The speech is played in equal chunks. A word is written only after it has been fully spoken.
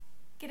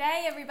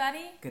G'day,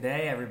 everybody.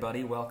 G'day,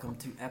 everybody. Welcome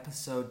to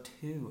episode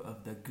 2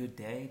 of the Good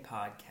Day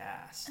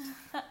podcast.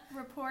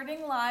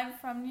 Reporting live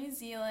from New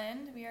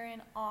Zealand. We are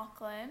in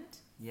Auckland.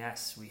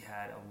 Yes, we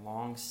had a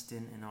long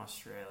stint in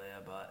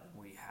Australia, but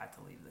we had to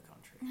leave the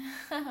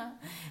country.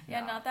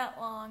 Yeah, not that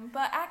long.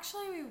 But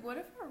actually, we would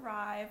have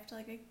arrived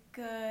like a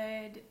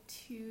good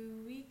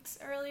 2 weeks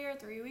earlier,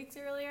 3 weeks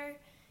earlier,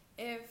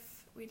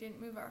 if we didn't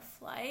move our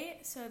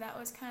flight. So that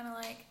was kind of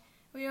like,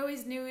 we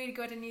always knew we'd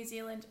go to New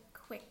Zealand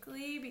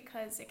quickly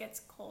because it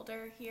gets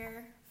colder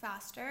here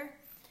faster,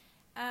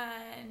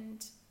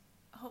 and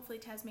hopefully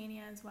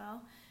Tasmania as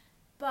well.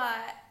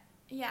 But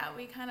yeah,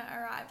 we kind of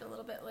arrived a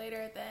little bit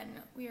later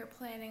than we were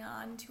planning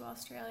on to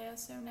Australia,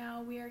 so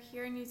now we are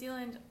here in New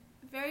Zealand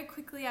very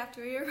quickly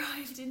after we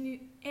arrived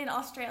in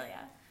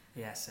Australia.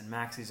 Yes, and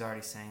Maxie's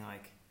already saying,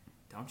 like,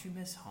 don't you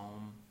miss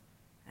home?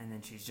 And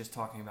then she's just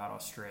talking about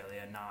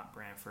Australia, not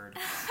Brantford.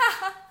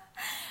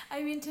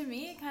 I mean, to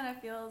me, it kind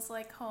of feels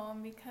like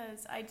home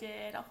because I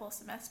did a whole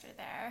semester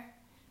there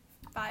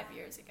 5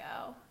 years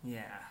ago.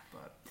 Yeah,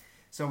 but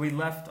so we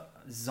left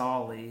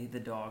Zolly, the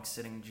dog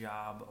sitting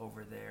job,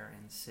 over there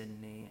in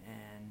Sydney,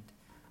 and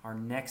our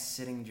next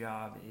sitting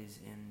job is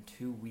in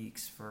 2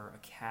 weeks for a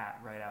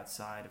cat right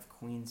outside of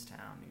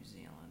Queenstown, New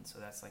Zealand. So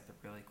that's like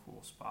the really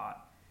cool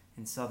spot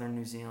in southern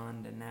New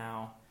Zealand, and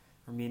now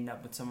we're meeting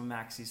up with some of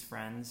Maxie's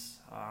friends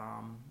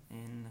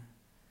in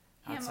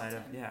outside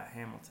of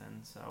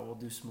Hamilton. So we'll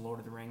do some Lord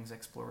of the Rings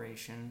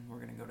exploration. We're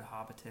gonna go to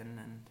Hobbiton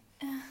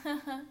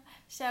and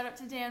shout out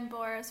to Dan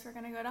Boris. We're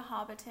gonna go to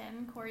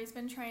Hobbiton. Corey's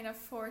been trying to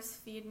force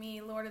feed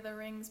me Lord of the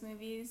Rings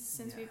movies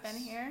since we've been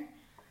here.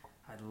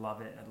 I'd love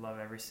it. I'd love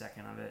every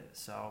second of it.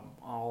 So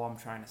all I'm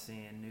trying to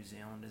see in New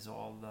Zealand is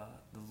all the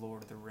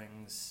Lord of the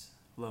Rings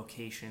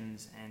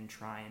locations and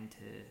trying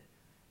to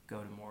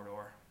go to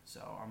Mordor.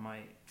 So I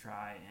might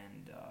try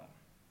and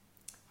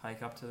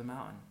hike up to the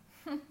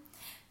mountain.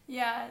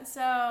 Yeah,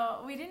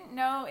 so we didn't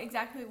know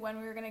exactly when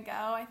we were going to go.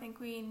 I think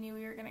we knew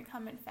we were going to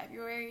come in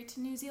February to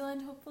New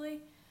Zealand,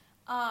 hopefully,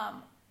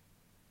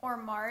 or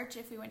March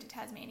if we went to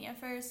Tasmania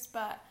first,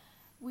 but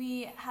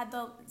we had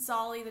the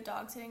Zolly, the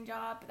dog sitting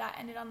job, that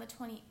ended on the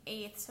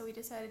 28th, so we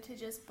decided to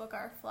just book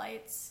our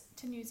flights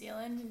to New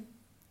Zealand and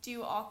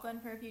do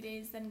Auckland for a few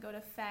days, then go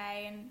to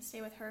Faye and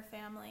stay with her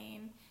family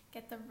and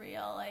get the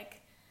real, like,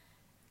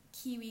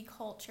 Kiwi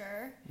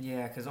culture.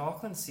 Yeah, because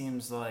Auckland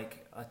seems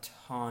like a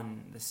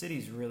ton. The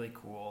city's really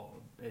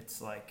cool.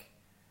 It's like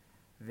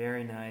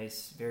very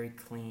nice, very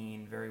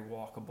clean, very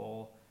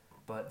walkable,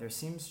 but there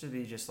seems to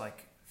be just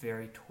like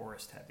very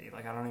tourist heavy.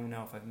 Like I don't even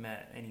know if I've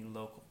met any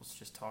locals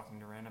just talking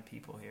to random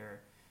people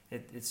here.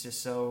 It's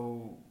just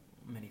so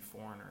many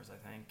foreigners,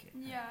 I think.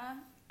 Yeah.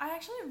 I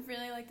actually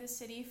really like this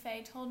city.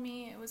 Faye told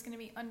me it was going to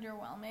be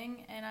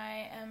underwhelming, and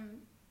I am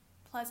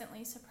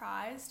pleasantly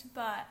surprised,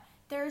 but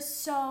there's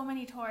so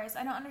many tourists.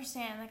 I don't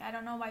understand. Like, I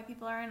don't know why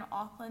people are in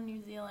Auckland,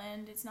 New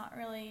Zealand. It's not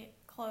really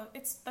close.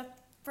 It's the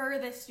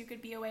furthest you could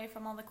be away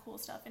from all the cool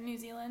stuff in New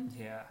Zealand.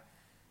 Yeah.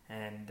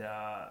 And,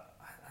 I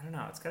don't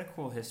know. It's got a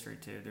cool history,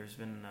 too. There's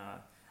been,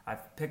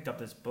 I've picked up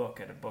this book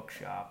at a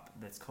bookshop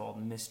that's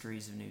called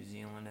Mysteries of New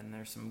Zealand, and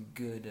there's some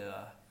good,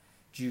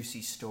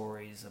 juicy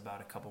stories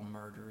about a couple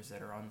murders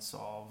that are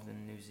unsolved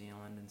in New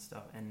Zealand and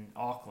stuff. And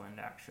Auckland,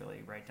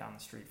 actually, right down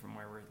the street from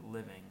where we're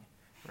living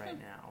right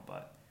now.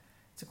 But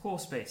it's a cool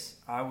space.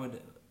 I would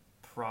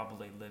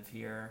probably live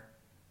here,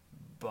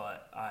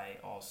 but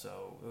it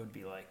would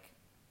be like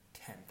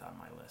 10th on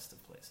my list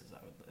of places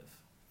I would live.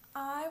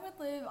 I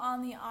would live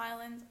on the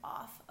islands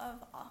off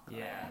of Auckland.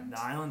 Yeah,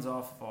 the islands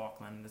off of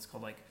Auckland. It's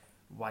called like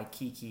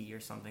Waikiki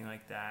or something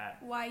like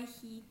that.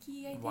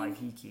 Waiheke, I think.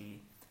 Waiheke.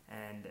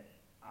 And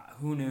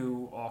who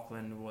knew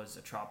Auckland was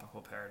a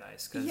tropical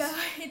paradise? 'Cause yeah,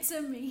 it's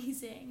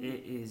amazing.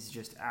 It is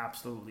just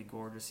absolutely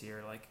gorgeous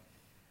here. Like,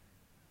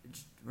 it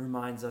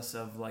reminds us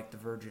of like the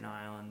Virgin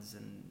Islands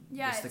and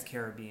just the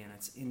Caribbean.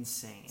 It's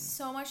insane.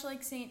 So much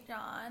like St.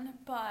 John,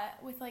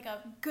 but with like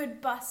a good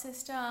bus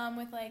system,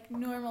 with like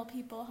normal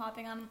people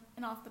hopping on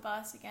and off the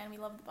bus. Again, we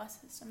love the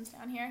bus systems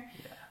down here.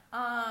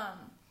 Yeah.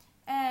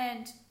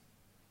 And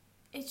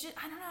it's just,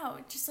 I don't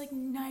know, just like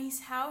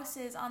nice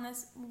houses on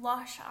this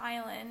lush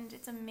island.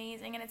 It's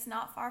amazing, and it's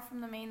not far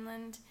from the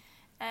mainland,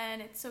 and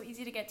it's so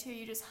easy to get to.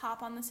 You just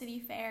hop on the city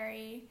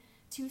ferry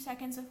 2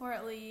 seconds before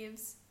it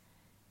leaves.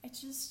 It's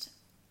just,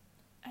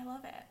 I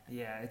love it.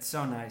 Yeah, it's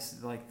so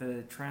nice. Like,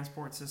 the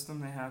transport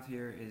system they have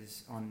here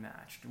is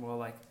unmatched. Well,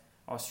 like,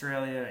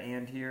 Australia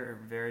and here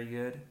are very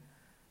good,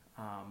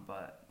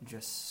 but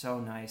just so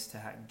nice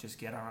to just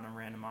get on a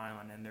random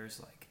island, and there's,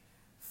 like,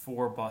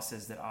 4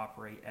 buses that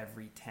operate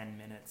every 10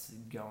 minutes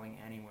going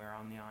anywhere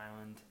on the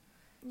island.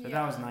 So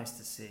that was nice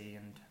to see.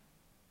 And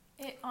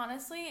it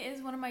honestly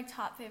is one of my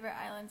top favorite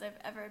islands I've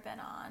ever been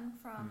on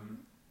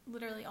from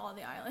literally all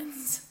the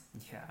islands.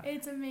 Yeah.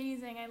 It's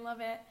amazing. I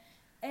love it.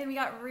 And we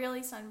got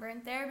really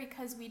sunburnt there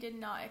because we did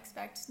not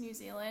expect New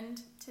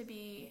Zealand to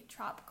be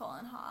tropical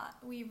and hot.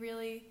 We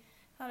really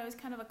thought it was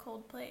kind of a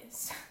cold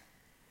place.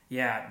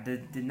 Yeah,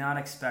 did not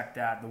expect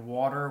that. The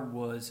water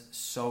was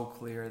so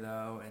clear,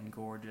 though, and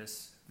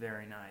gorgeous.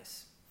 Very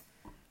nice.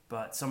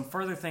 But some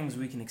further things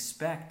we can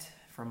expect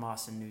from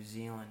us in New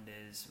Zealand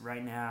is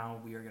right now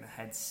we are going to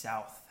heading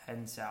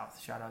south.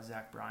 Shout out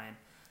Zach Bryan.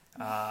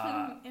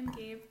 And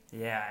Gabe.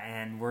 Yeah,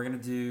 and we're going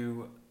to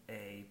do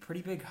a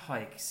pretty big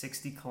hike,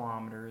 60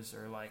 kilometers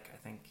or like I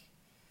think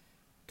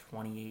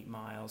 28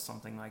 miles,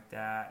 something like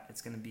that.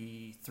 It's going to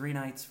be 3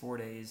 nights, 4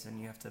 days, and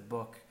you have to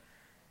book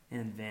in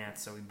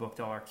advance. So we booked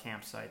all our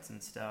campsites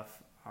and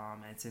stuff.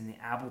 It's in the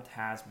Abel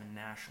Tasman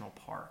National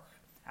Park.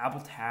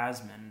 Abel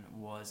Tasman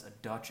was a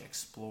Dutch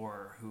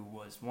explorer who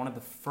was one of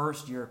the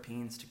first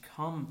Europeans to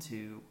come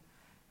to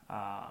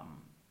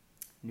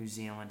New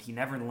Zealand. He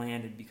never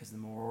landed because the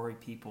Maori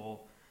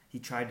people, he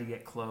tried to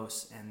get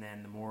close, and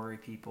then the Maori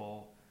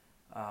people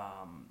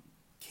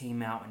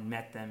came out and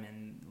met them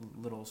in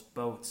little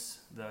boats.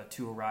 The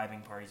two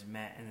arriving parties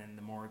met, and then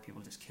the Maori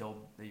people just killed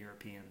the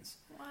Europeans.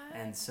 What?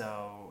 And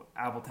so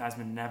Abel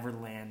Tasman never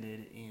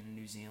landed in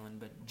New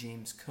Zealand, but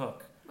James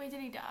Cook... Wait,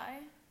 did he die?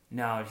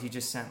 No, he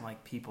just sent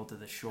like people to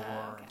the shore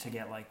Okay. to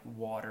get like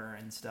water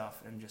and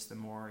stuff, and just the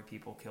Maori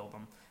people killed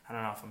them. I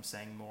don't know if I'm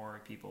saying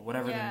Maori people,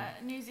 whatever. Yeah,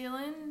 New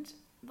Zealand,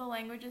 the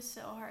language is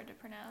so hard to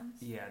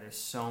pronounce. Yeah, there's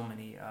so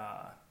many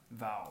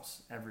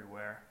vowels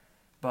everywhere,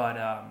 but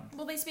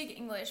Well, they speak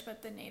English,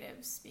 but the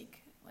natives speak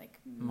like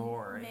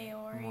Maori. Maori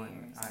or I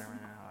don't something.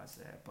 really know how to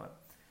say it,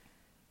 but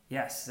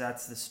yes,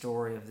 that's the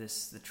story of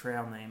the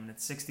trail name, and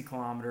it's 60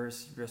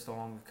 kilometers just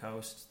along the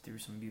coast through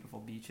some beautiful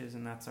beaches,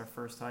 and that's our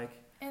first hike.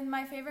 And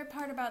my favorite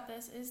part about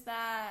this is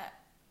that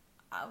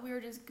we were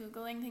just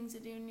Googling things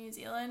to do in New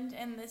Zealand,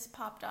 and this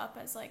popped up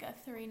as like a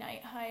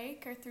 3-night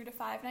hike or 3 to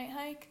 5 night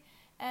hike.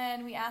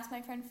 And we asked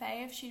my friend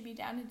Faye if she'd be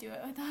down to do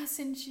it with us,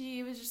 and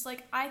she was just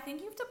like, I think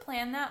you have to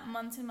plan that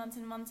months and months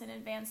and months in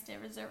advance to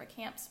reserve a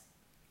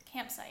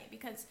campsite,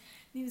 because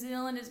New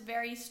Zealand is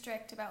very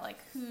strict about like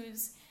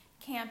who's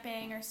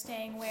camping or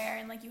staying where,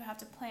 and like you have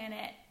to plan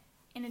it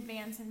in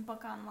advance and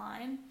book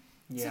online.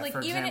 Yeah, so like for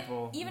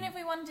example, even if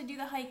we wanted to do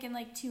the hike in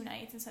like 2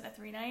 nights instead of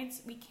 3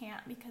 nights, we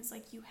can't, because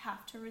like you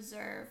have to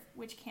reserve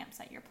which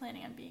campsite you're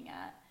planning on being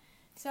at.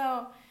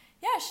 So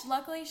yeah,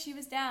 luckily she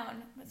was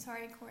down, but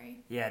sorry,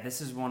 Corey. Yeah,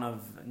 this is one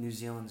of New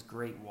Zealand's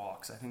great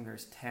walks. I think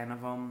there's 10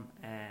 of them,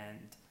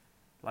 and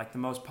like the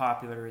most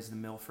popular is the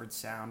Milford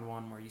Sound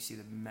one, where you see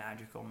the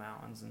magical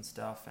mountains and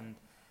stuff, and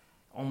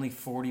only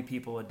 40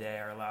 people a day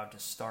are allowed to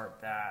start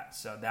that.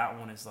 So that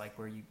one is like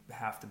where you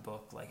have to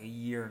book like a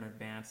year in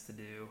advance to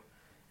do.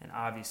 And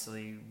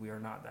obviously, we are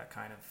not that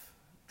kind of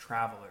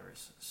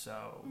travelers,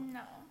 so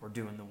No. we're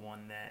doing the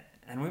one that...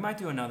 And we might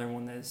do another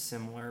one that is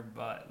similar,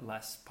 but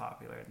less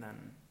popular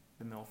than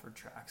the Milford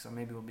track. So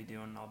maybe we'll be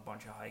doing a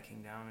bunch of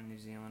hiking down in New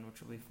Zealand,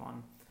 which will be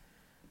fun.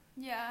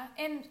 Yeah,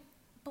 and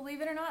believe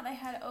it or not, they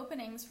had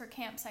openings for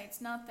campsites,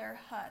 not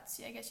their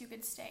huts. I guess you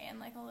could stay in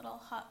like a little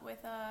hut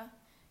with a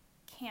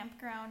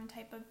campground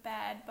type of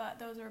bed, but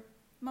those are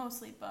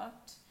mostly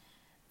booked.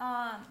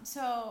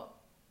 So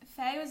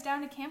Faye was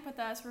down to camp with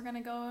us. We're going to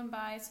go and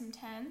buy some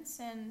tents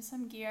and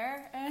some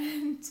gear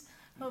and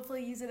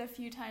hopefully use it a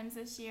few times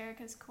this year,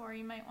 because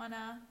Corey might want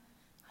to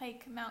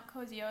hike Mount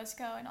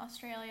Kosciuszko in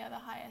Australia, the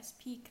highest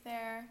peak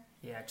there.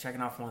 Yeah,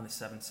 checking off one of the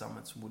 7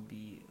 summits would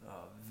be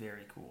a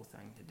very cool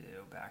thing to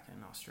do back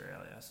in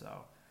Australia,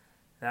 so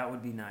that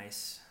would be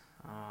nice.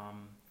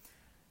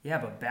 Yeah,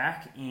 but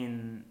back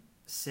in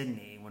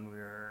Sydney, when we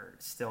were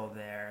still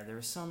there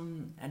was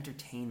some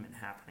entertainment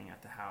happening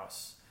at the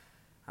house.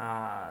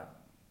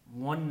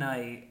 One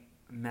night,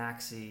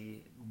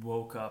 Maxie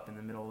woke up in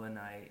the middle of the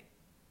night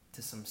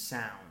to some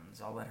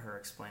sounds. I'll let her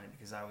explain it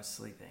because I was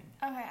sleeping.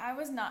 Okay, I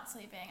was not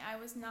sleeping. I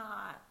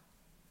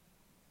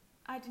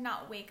did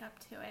not wake up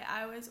to it.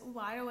 I was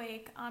wide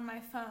awake on my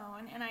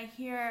phone, and I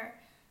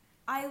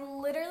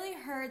literally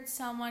heard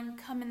someone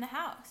come in the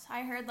house.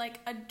 I heard like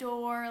a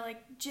door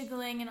like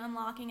jiggling and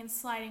unlocking and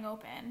sliding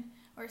open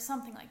or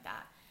something like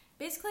that.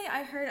 Basically,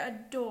 I heard a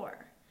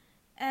door,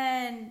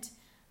 and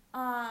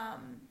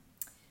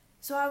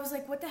so I was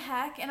like, what the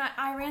heck? And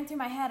I ran through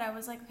my head. I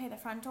was like, okay, the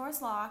front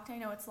door's locked. I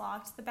know it's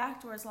locked. The back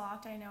door's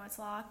locked. I know it's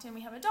locked. And we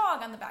have a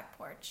dog on the back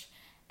porch.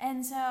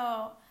 And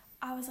so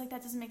I was like,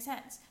 that doesn't make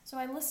sense. So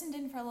I listened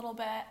in for a little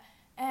bit,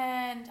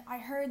 and I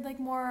heard like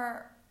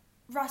more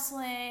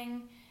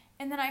rustling.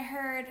 And then I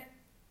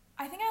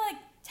think I like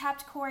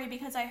tapped Corey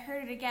because I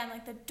heard it again,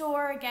 like the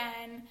door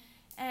again.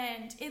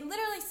 And it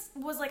literally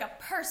was like a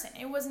person.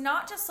 It was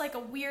not just like a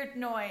weird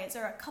noise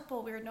or a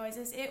couple weird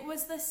noises. It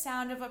was the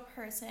sound of a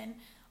person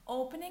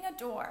opening a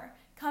door,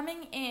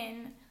 coming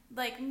in,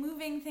 like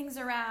moving things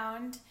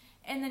around,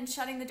 and then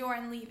shutting the door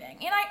and leaving.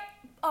 And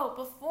right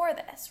before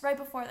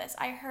this,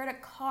 I heard a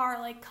car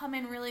like come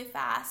in really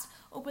fast,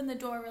 open the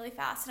door really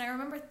fast. And I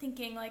remember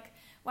thinking like,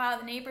 wow,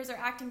 the neighbors are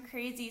acting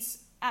crazy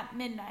at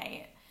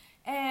midnight.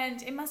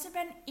 And it must have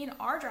been in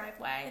our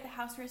driveway, the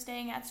house we're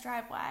staying at's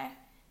driveway.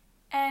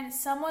 And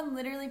someone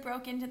literally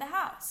broke into the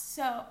house.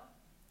 So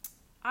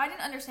I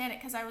didn't understand it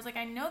because I was like,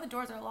 I know the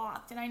doors are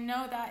locked, and I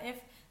know that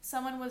if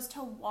someone was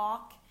to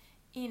walk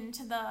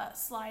into the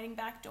sliding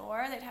back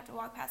door, they'd have to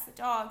walk past the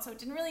dog. So it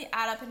didn't really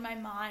add up in my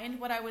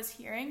mind what I was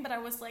hearing, but I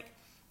was like,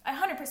 I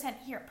 100%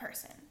 hear a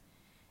person.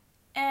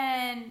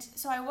 And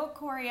so I woke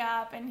Corey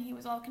up, and he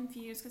was all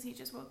confused because he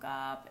just woke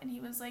up, and he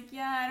was like,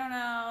 yeah, I don't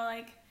know,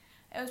 like,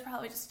 it was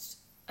probably just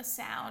a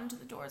sound,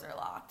 the doors are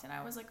locked. And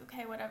I was like,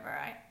 okay, whatever,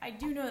 I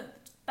do know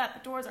that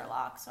the doors are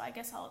locked, so I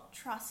guess I'll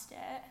trust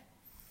it.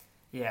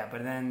 Yeah,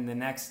 but then the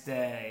next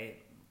day,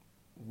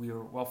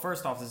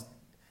 first off,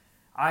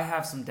 I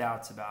have some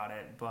doubts about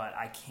it, but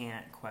I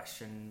can't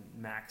question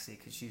Maxie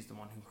because she's the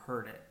one who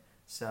heard it.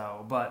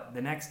 So, but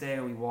the next day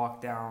we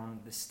walked down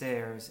the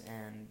stairs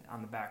and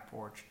on the back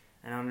porch,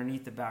 and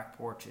underneath the back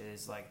porch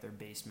is like their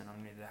basement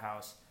underneath the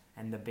house,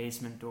 and the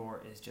basement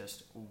door is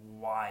just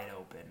wide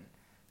open.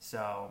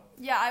 So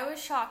yeah, I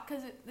was shocked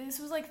because this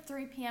was like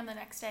 3 p.m. the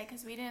next day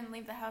because we didn't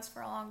leave the house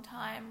for a long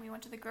time. We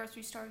went to the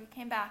grocery store, we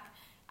came back.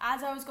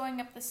 As I was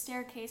going up the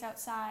staircase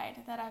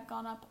outside that I've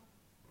gone up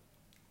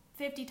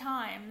 50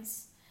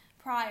 times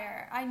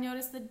prior, I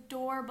noticed the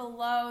door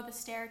below the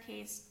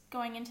staircase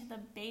going into the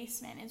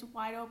basement is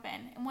wide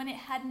open, and when it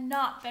had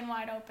not been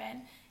wide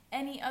open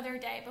any other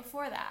day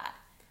before that.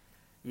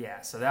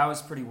 Yeah, so that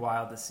was pretty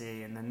wild to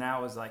see, and then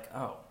that was like,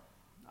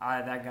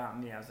 that got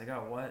me. I was like,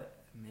 oh, what?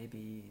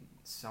 Maybe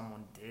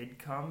someone did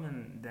come,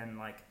 and then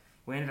like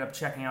we ended up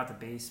checking out the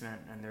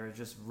basement, and there was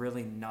just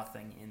really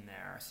nothing in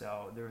there.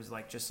 So there was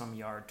like just some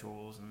yard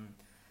tools and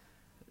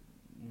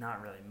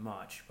not really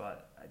much,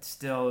 but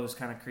it was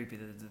kind of creepy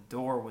that the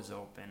door was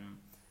open,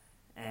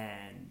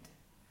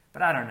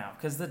 but I don't know,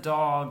 because the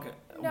dog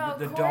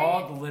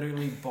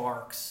literally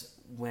barks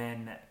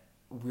when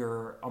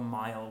we're a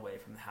mile away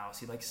from the house.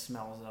 He like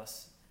smells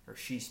us, or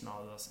she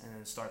smells us, and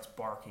then starts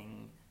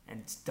barking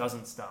and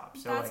doesn't stop.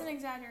 So that's like, an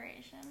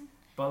exaggeration.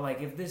 But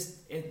like if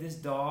this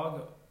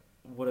dog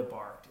would have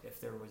barked if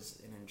there was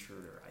an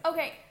intruder.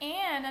 Okay,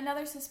 and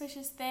another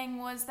suspicious thing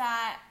was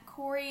that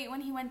Corey,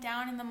 when he went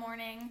down in the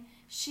morning,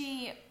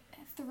 she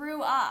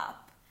threw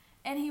up.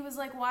 And he was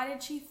like, why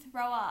did she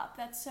throw up?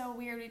 That's so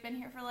weird. We've been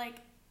here for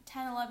like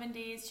 10, 11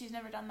 days. She's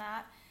never done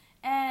that.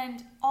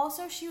 And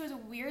also she was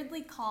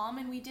weirdly calm,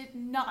 and we did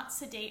not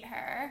sedate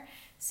her.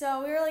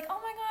 So we were like,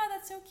 oh my God,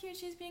 that's so cute.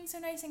 She's being so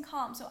nice and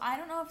calm. So I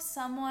don't know if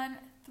someone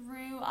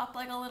threw up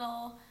like a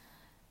little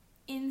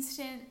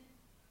instant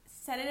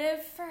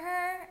sedative for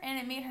her and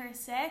it made her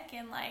sick,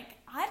 and like,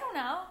 I don't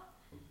know.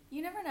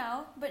 You never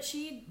know. But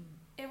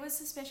it was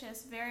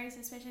suspicious, very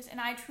suspicious, and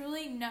I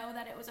truly know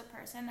that it was a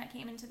person that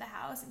came into the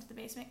house, into the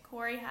basement.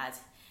 Corey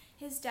has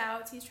his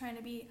doubts. He's trying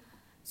to be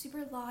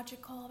super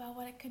logical about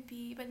what it could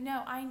be, but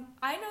no, I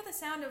know the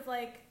sound of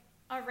like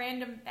a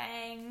random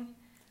bang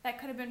that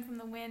could have been from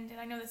the wind, and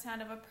I know the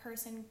sound of a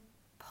person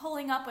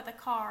pulling up with a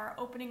car,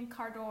 opening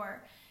car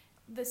door,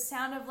 the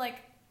sound of like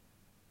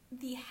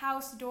the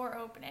house door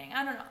opening.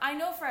 I don't know. I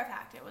know for a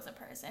fact it was a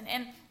person,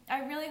 and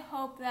I really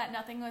hope that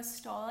nothing was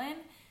stolen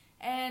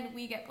and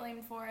we get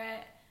blamed for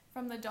it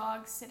from the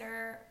dog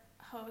sitter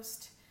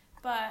host.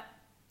 But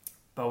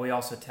we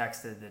also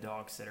texted the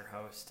dog sitter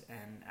host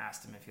and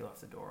asked him if he left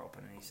the door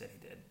open, and he said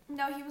he did.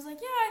 No, he was like,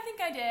 yeah, I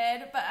think I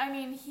did. But I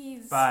mean,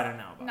 but I don't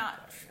know about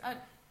not that,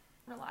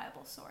 a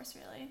reliable source,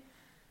 really.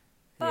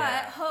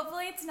 But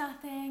hopefully it's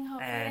nothing.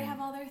 Hopefully they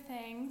have all their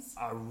things.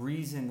 A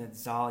reason that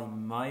Zolly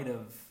might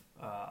have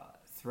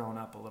thrown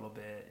up a little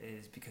bit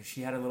is because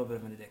she had a little bit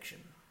of an addiction.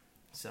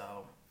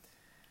 So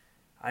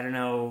I don't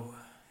know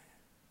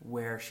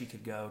where she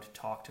could go to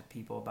talk to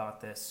people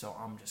about this, so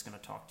I'm just going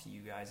to talk to you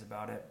guys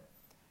about it.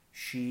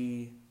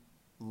 She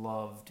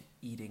loved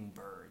eating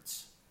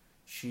birds.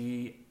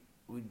 It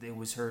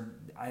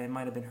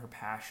might have been her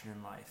passion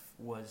in life,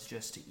 was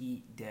just to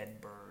eat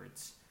dead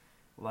birds.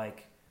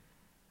 Like,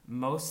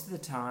 most of the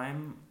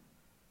time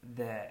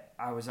that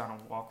I was on a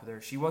walk with her,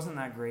 she wasn't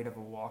that great of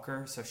a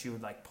walker, so she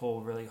would like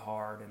pull really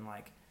hard, and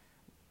like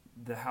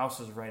the house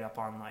was right up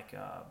on like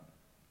a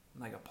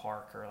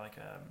park or like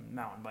a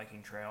mountain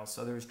biking trail,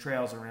 so there was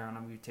trails around,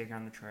 and we'd take her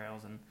on the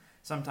trails, and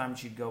sometimes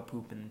she'd go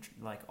pooping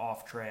like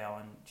off trail,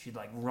 and she'd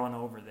like run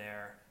over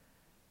there,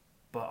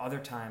 but other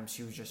times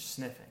she was just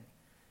sniffing.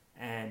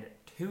 And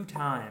 2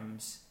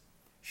 times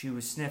she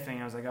was sniffing,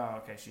 I was like,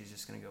 oh, okay, she's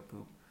just gonna go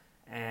poop.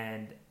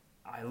 And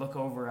I look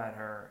over at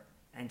her,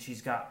 and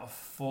she's got a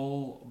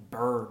full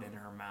bird in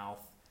her mouth,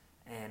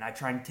 and I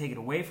try and take it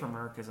away from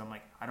her because I'm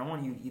like, I don't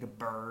want you to eat a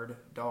bird,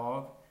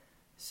 dog.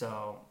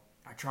 So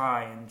I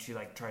try, and she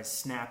like tries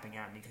snapping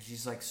at me because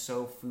she's like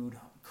so food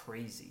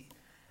crazy.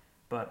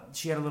 But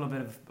she had a little bit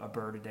of a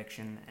bird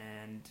addiction,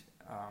 and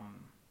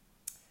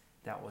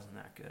that wasn't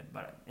that good.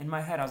 But in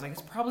my head, I was like,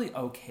 it's probably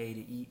okay to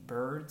eat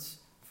birds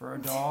for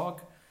a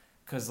dog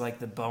because like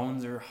the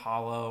bones are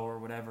hollow or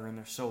whatever, and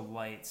they're so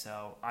light.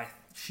 So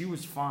she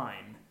was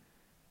fine,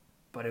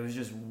 but it was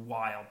just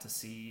wild to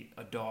see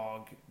a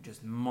dog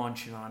just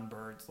munching on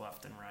birds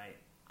left and right.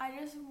 I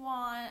just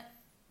want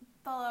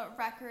the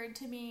record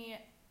to be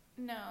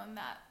known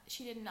that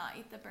she did not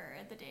eat the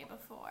bird the day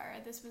before.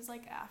 This was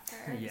like after.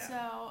 Yeah.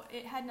 So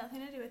it had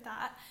nothing to do with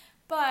that.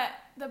 But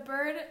the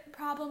bird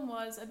problem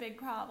was a big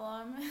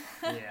problem.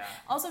 Yeah.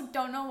 Also,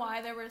 don't know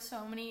why there were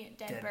so many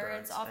dead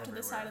birds off everywhere.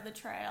 to the side of the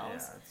trails.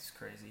 Yeah, it's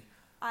crazy.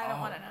 I don't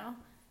want to know.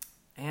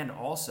 And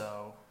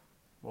also,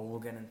 well, we'll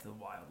get into the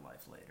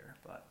wildlife later,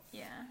 but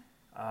yeah,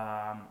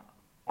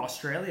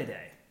 Australia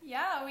Day.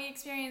 Yeah, we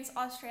experienced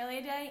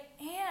Australia Day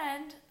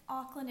and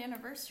Auckland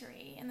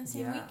Anniversary in the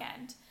same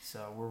weekend.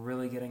 So we're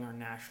really getting our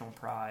national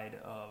pride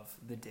of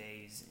the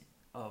days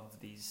of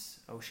these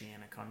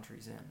Oceania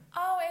countries in.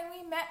 Oh, and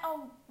we met a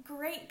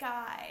great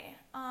guy.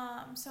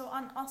 So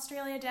on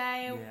Australia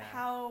Day,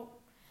 how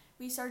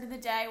we started the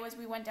day was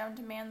we went down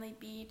to Manly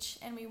Beach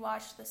and we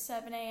watched the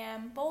 7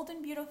 a.m. Bold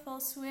and Beautiful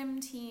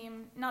swim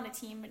team. Not a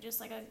team, but just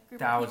like a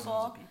group of people. Thousands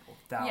of people.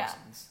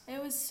 Thousands. Yeah,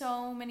 it was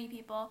so many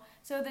people.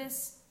 So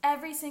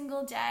every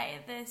single day,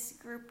 this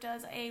group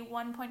does a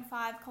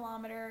 1.5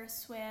 kilometer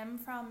swim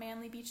from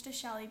Manly Beach to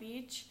Shelley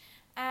Beach.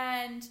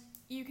 And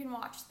you can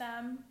watch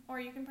them or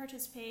you can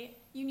participate.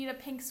 You need a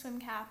pink swim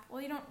cap.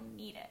 Well, you don't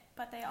need it,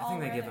 but they all I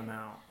think they give them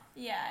out.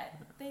 Yeah,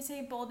 they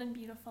say Bold and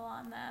Beautiful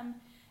on them.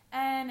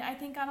 And I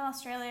think on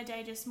Australia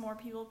Day, just more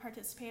people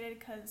participated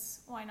because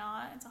why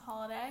not? It's a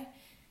holiday.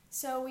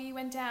 So we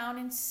went down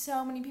and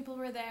so many people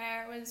were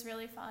there. It was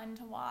really fun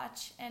to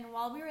watch. And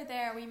while we were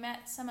there, we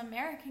met some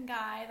American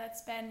guy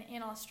that's been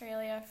in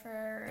Australia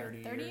for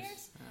 30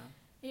 years?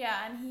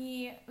 Yeah, and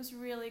he was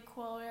really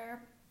cool. We were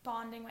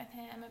bonding with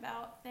him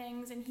about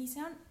things, and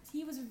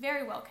he was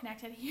very well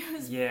connected.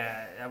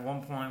 Yeah, at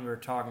one point we were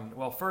talking,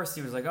 well, first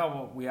he was like,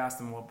 we asked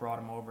him what brought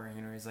him over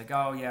here. He's like,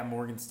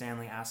 Morgan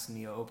Stanley asked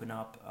me to open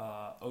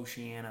up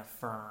Oceania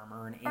firm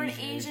or an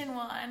Asian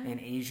one.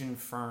 An Asian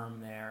firm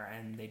there,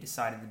 and they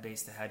decided to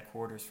base the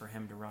headquarters for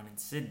him to run in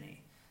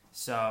Sydney.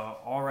 So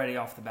already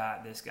off the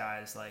bat, this guy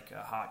is like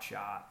a hot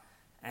shot.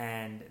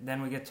 And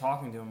then we get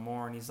talking to him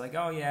more, and he's like,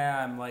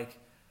 I'm like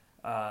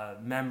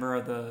member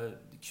of the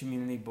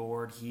community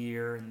board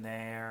here and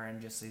there,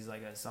 and just he's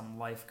like some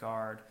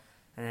lifeguard.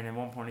 And then at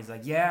one point he's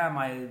like,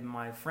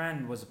 my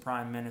friend was a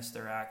prime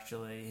minister,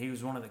 actually. He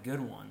was one of the good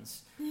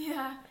ones.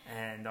 Yeah.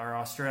 And our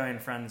Australian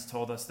friends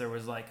told us there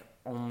was like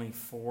only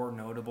 4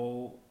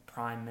 notable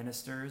prime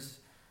ministers.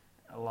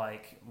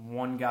 Like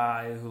one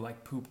guy who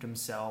like pooped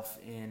himself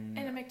in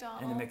a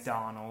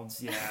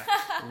McDonald's, yeah.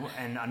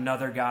 And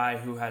another guy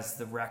who has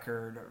the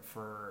record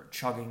for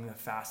chugging the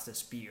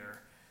fastest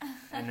beer.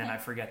 And then I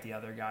forget the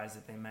other guys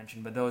that they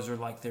mentioned, but those are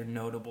like their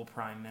notable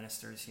prime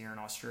ministers here in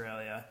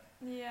Australia.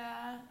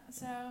 Yeah,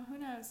 so who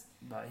knows?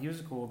 But he was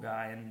a cool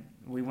guy, and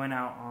we went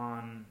out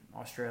on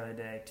Australia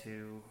Day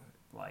to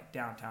like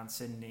downtown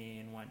Sydney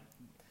and went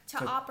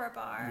to Opera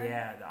Bar.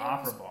 Yeah, the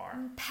Opera Bar.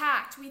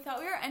 Packed. We thought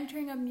we were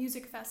entering a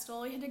music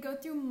festival. We had to go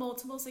through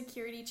multiple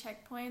security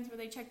checkpoints where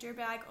they checked your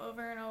bag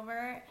over and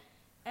over,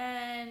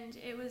 and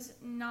it was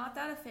not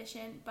that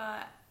efficient,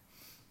 but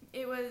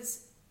it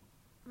was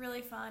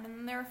really fun.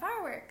 And there were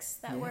fireworks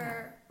that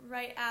were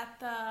right at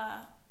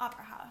the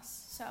Opera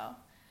House. So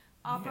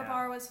Opera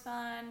Bar was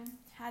fun,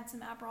 had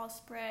some Aperol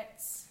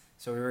Spritz.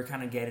 So we were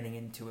kind of getting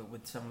into it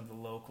with some of the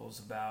locals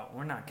about,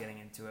 we're not getting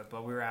into it,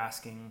 but we were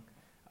asking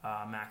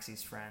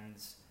Maxie's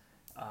friends.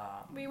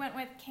 We went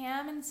with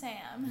Cam and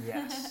Sam.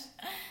 Yes.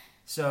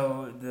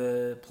 So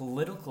the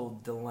political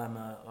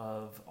dilemma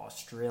of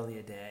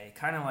Australia Day,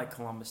 kind of like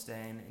Columbus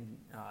Day and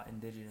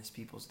Indigenous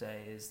Peoples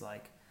Day, is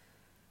like,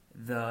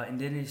 the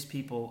Indigenous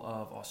people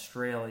of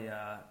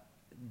Australia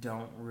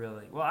don't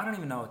really... Well, I don't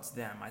even know it's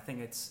them. I think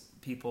it's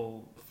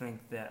people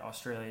think that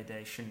Australia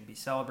Day shouldn't be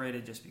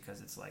celebrated just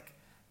because it's like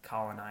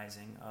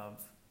colonizing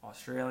of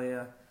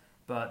Australia.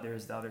 But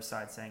there's the other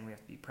side saying we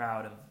have to be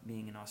proud of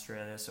being in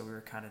Australia. So we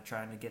were kind of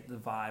trying to get the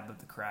vibe of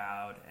the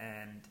crowd.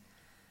 And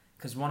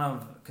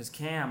because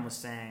Cam was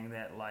saying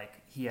that like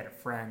he had a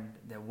friend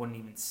that wouldn't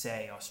even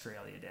say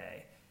Australia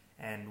Day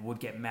and would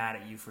get mad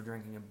at you for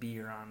drinking a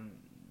beer on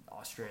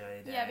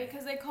Australia Day. Yeah,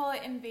 because they call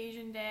it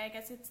Invasion Day. I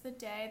guess it's the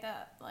day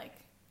that like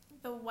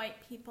the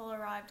white people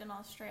arrived in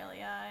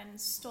Australia and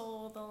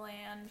stole the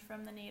land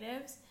from the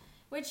natives,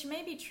 which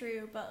may be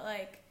true, but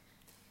like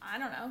I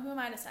don't know, who am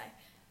I to say?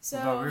 So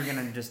but we're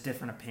gonna just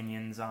different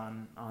opinions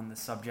on the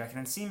subject,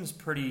 and it seems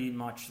pretty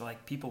much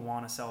like people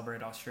want to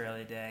celebrate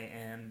Australia Day,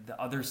 and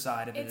the other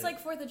side of it's like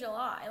 4th of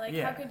July. Like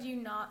how could you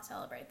not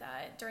celebrate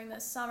that during the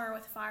summer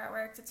with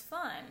fireworks? It's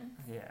fun.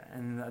 Yeah,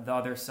 and the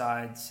other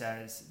side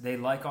says they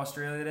like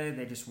Australia Day,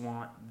 they just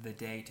want the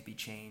day to be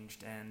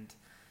changed, and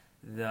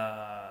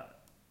the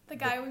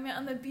guy we met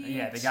on the beach.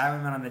 Yeah, the guy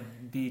we met on the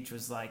beach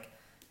was like,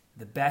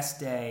 the best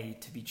day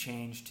to be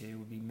changed to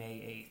would be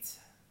May 8th.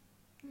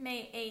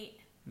 May 8th.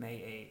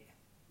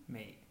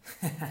 May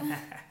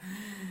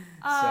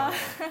 8th.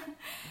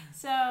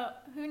 So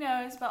who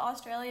knows, but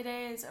Australia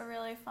Day is a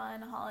really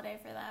fun holiday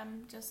for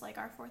them, just like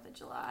our 4th of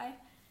July.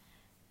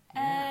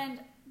 Yeah. And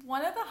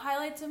one of the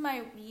highlights of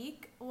my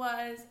week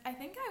was, I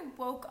think I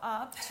woke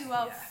up to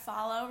a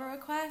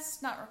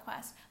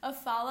a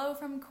follow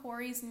from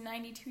Corey's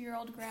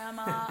 92-year-old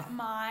grandma,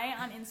 Mai,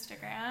 on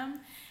Instagram.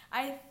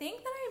 I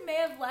think that I may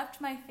have left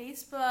my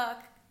Facebook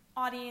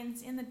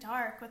audience in the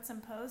dark with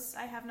some posts.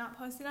 I have not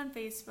posted on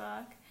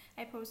Facebook.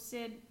 I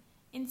posted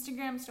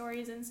Instagram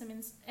stories and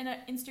in an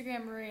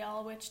Instagram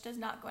reel, which does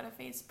not go to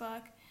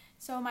Facebook.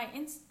 So my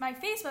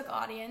Facebook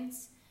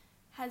audience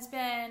has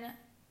been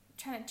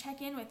trying to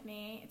check in with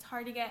me. It's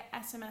hard to get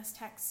SMS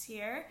texts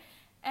here,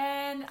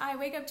 And I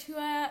wake up to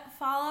a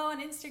follow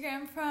on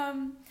Instagram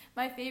from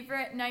my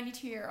favorite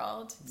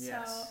 92-year-old.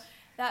 Yes. So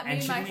that made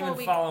and she my didn't whole even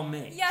week. follow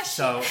me. Yeah,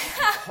 so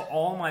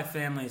all my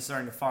family is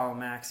starting to follow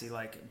Maxie.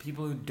 Like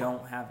people who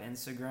don't have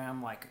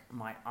Instagram, like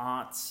my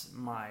aunts,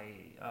 my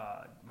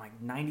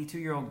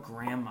 92-year-old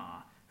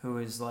grandma, who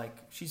is like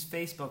she's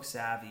Facebook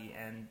savvy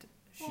and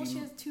she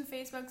has 2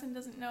 Facebooks and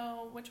doesn't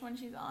know which one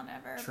she's on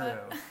ever.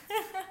 True.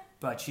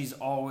 But she's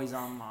always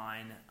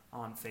online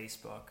on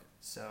Facebook.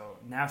 So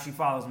now she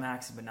follows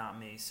Maxie, but not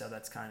me. So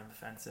that's kind of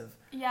offensive.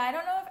 Yeah, I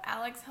don't know if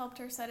Alex helped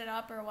her set it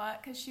up or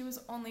what, because she was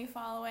only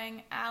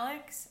following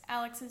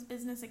Alex's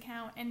business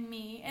account, and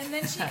me. And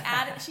then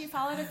she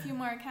followed a few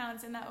more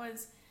accounts, and that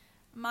was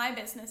my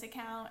business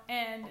account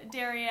and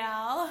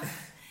Darielle.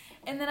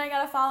 And then I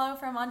got a follow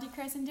from Auntie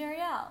Chris and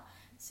Darielle.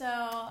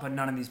 So. But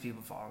none of these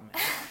people follow me.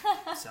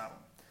 So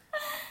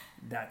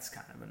that's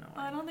kind of annoying.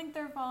 Well, I don't think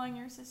they're following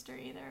your sister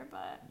either,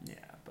 but. Yeah,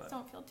 but.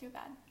 Don't feel too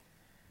bad.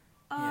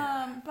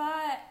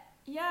 But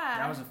yeah,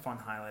 that was a fun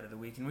highlight of the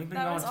week, and we've been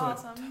going to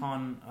a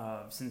ton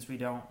of, since we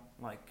don't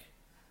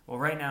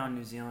right now in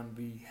New Zealand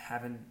we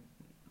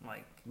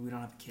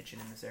don't have a kitchen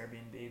in this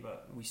Airbnb,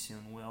 but we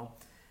soon will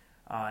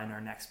in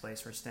our next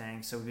place we're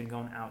staying. So we've been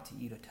going out to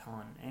eat a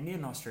ton, and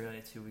in Australia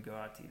too we go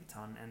out to eat a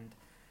ton. And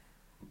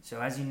so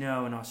as you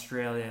know, in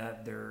Australia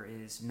there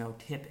is no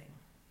tipping.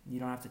 You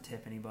don't have to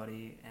tip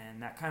anybody,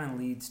 and that kind of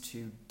leads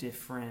to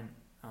different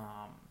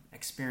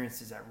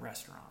experiences at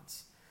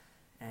restaurants.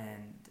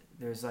 And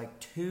there's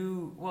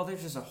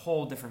there's just a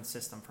whole different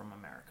system from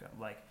America.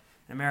 Like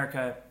in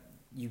America,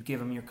 you give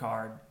them your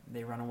card,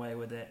 they run away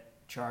with it,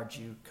 charge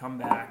you, come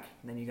back,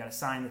 then you got to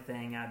sign the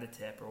thing, add the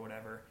tip or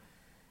whatever.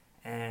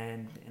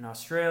 And in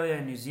Australia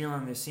and New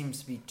Zealand, there seems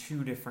to be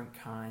 2 different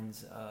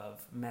kinds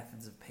of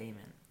methods of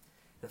payment.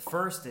 The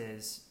first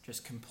is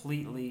just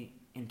completely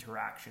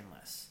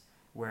interactionless,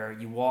 where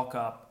you walk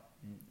up,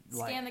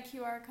 scan the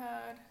QR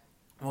code.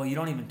 Well, you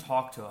don't even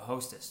talk to a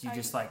hostess. You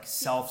just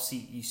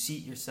self-seat. You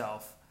seat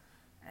yourself.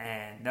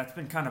 And that's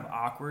been kind of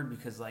awkward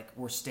because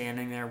we're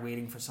standing there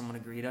waiting for someone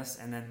to greet us,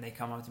 and then they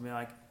come up to me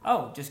like,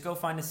 "Oh, just go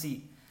find a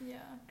seat." Yeah.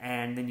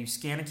 And then you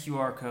scan a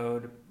QR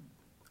code,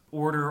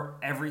 order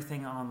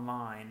everything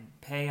online,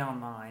 pay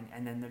online,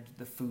 and then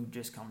the food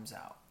just comes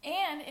out.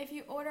 And if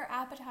you order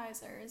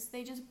appetizers,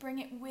 they just bring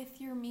it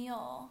with your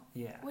meal.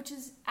 Yeah. Which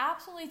is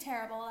absolutely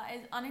terrible. That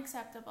is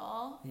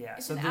unacceptable. Yeah.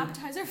 It's an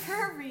appetizer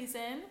for a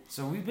reason.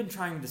 So we've been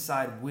trying to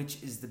decide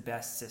which is the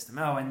best system.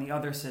 Oh, and the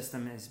other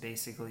system is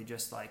basically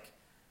just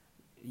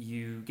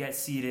you get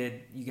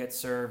seated, you get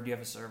served, you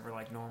have a server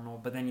like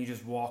normal, but then you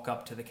just walk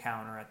up to the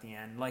counter at the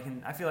end.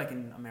 I feel like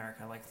in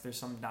America, there's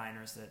some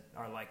diners that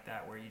are like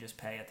that where you just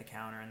pay at the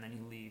counter and then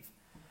you leave.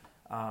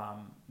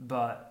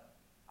 But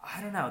I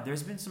don't know.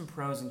 There's been some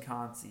pros and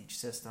cons to each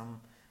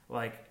system.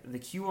 Like the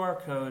QR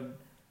code,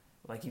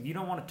 if you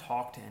don't want to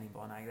talk to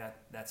anyone,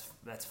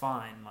 that's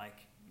fine.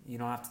 You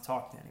don't have to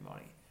talk to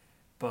anybody.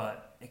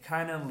 But it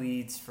kind of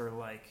leads for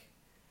I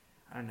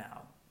don't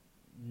know,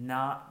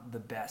 not the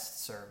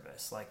best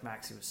service. Like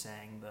Maxie was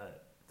saying,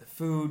 the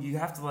food, you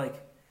have to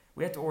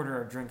we have to order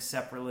our drinks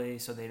separately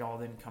so they all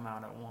didn't come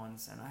out at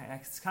once, and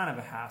it's kind of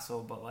a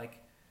hassle, but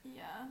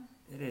yeah.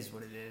 It is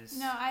what it is.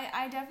 No,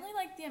 I definitely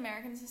like the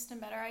American system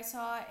better. I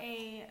saw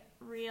a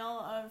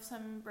reel of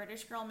some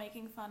British girl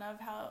making fun of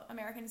how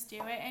Americans do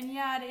it. And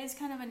yeah, it is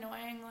kind of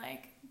annoying.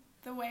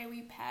 The way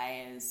we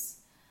pay is,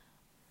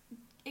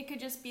 it could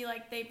just be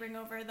they bring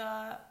over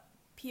the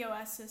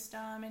POS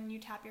system and you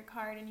tap your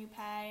card and you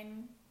pay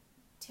and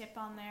tip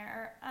on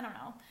there. I don't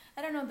know.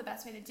 I don't know the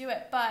best way to do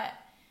it. But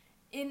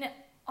in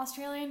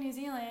Australia and New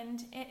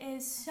Zealand, it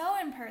is so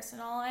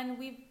impersonal, and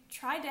we've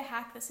tried to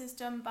hack the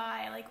system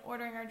by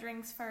ordering our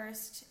drinks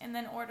first and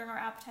then ordering our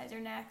appetizer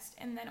next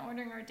and then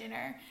ordering our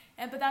dinner.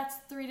 But that's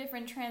 3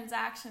 different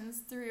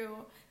transactions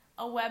through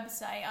a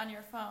website on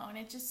your phone.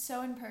 It's just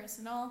so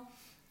impersonal.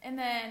 And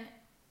then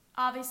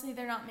obviously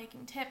they're not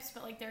making tips,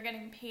 but they're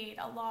getting paid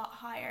a lot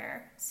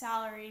higher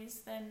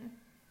salaries than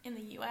in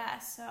the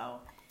US.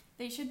 So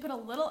they should put a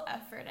little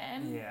effort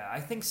in. Yeah,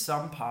 I think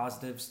some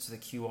positives to the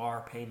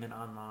QR payment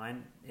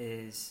online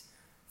is,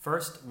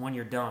 first, when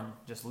you're done,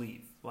 just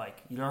leave.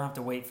 You don't have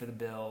to wait for the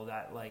bill,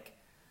 that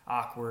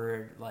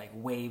awkward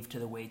wave to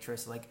the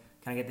waitress, can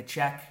I get the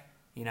check?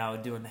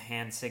 Doing the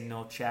hand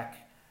signal check.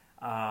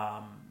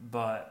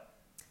 But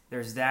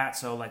there's that.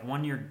 So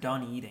when you're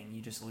done eating,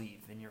 you just leave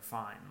and you're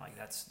fine.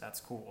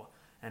 That's cool.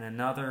 And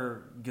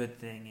another good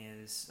thing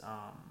is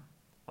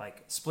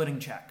splitting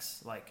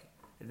checks.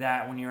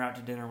 That when you're out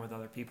to dinner with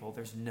other people,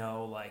 there's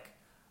no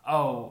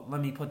oh,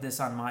 let me put this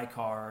on my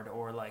card,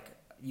 or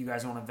you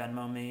guys want to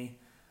Venmo me.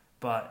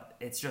 But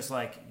it's just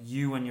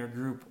you and your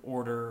group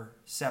order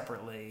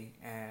separately,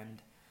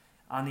 and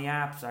on the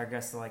apps, I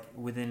guess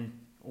within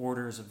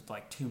orders of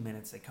 2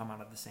 minutes they come out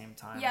at the same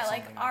time.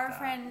 Yeah, our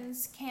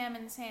friends Cam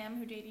and Sam,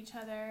 who date each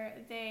other,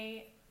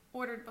 they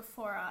ordered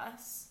before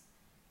us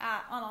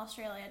on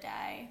Australia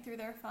Day through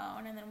their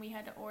phone, and then we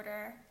had to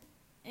order.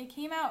 It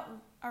came out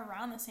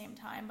around the same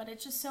time, but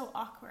it's just so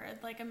awkward.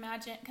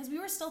 Imagine, because we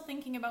were still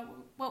thinking about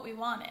what we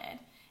wanted,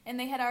 and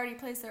they had already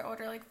placed their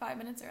order like 5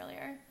 minutes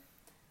earlier.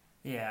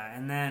 Yeah,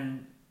 and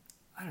then,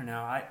 I don't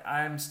know,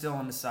 I'm still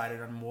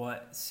undecided on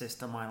what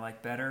system I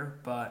like better,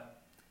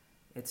 but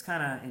it's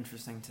kind of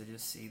interesting to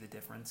just see the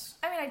difference.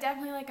 I mean, I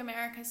definitely like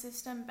America's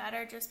system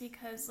better just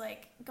because,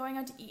 like, going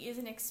out to eat is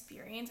an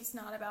experience. It's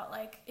not about,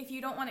 like, if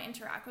you don't want to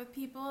interact with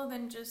people,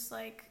 then just,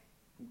 like,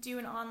 do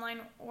an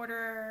online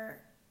order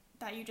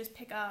that you just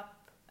pick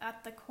up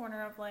at the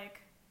corner of,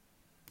 like,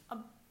 a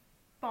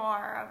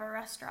bar of a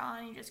restaurant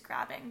and you just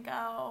grab it and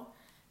go.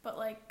 But,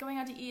 like, going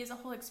out to eat is a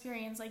whole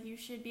experience. Like, you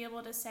should be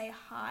able to say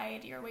hi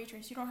to your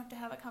waitress. You don't have to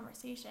have a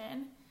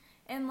conversation.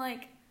 And,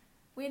 like,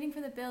 waiting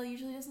for the bill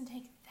usually doesn't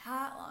take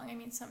that long. I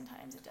mean,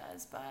 sometimes it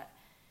does, but...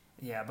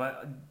 Yeah,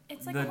 but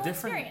it's like a whole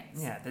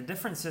experience. Yeah, the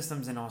different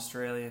systems in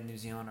Australia and New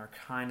Zealand are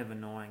kind of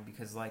annoying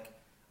because, like,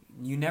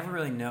 you never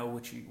really know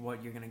what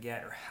you're going to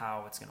get or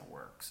how it's going to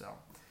work. So,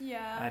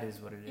 yeah, that is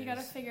what it is. You got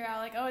to figure out,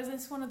 like, oh, is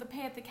this one of the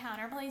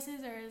pay-at-the-counter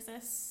places, or is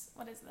this...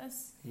 What is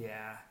this?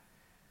 Yeah.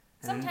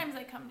 Sometimes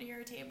they come to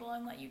your table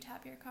and let you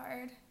tap your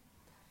card.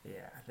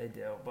 Yeah, they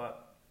do,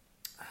 but...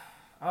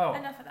 Oh.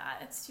 Enough of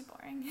that. It's too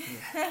boring.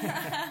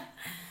 Yeah.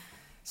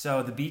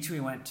 So the beach we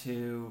went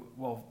to,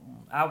 well,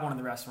 at one of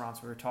the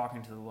restaurants, we were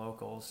talking to the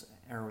locals,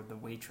 or the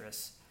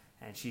waitress,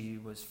 and she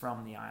was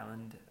from the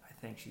island, I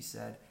think she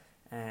said,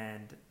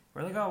 and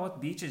we're like, oh,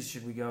 what beaches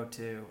should we go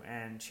to?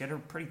 And she had a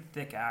pretty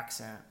thick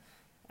accent,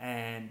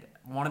 and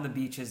one of the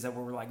beaches that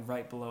were, like,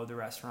 right below the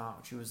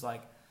restaurant, she was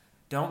like,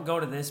 don't go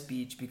to this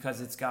beach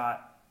because it's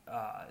got,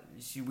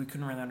 we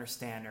couldn't really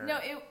understand her. No,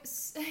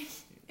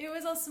 it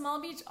was a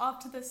small beach off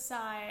to the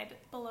side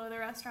below the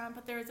restaurant,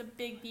 but there was a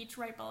big beach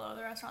right below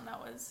the restaurant that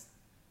was...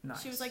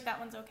 Nice. She was like, that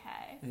one's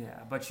okay.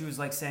 Yeah, but she was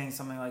like saying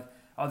something like,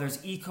 oh, there's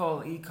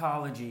ecosystem.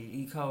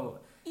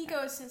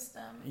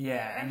 Yeah,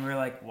 there. And we were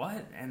like,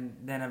 what? And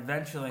then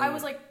eventually... I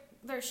was like,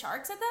 there's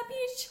sharks at that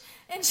beach?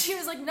 And she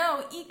was like,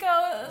 no,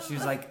 eco... She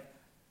was like,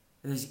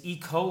 there's E.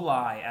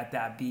 coli at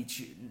that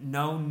beach.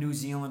 No New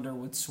Zealander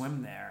would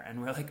swim there.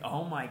 And we're like,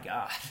 oh my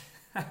God.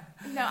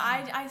 No,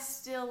 I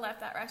still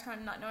left that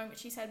restaurant not knowing what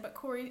she said, but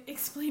Corey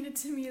explained it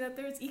to me that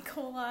there's E.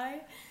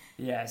 coli.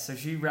 Yeah, so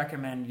she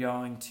recommended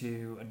going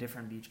to a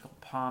different beach called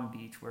Palm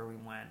Beach where we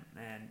went,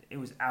 and it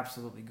was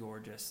absolutely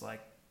gorgeous, like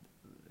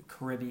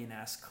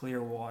Caribbean-esque,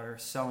 clear water,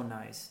 so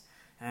nice.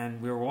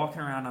 And we were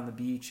walking around on the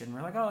beach, and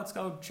we're like, oh, let's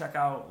go check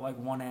out like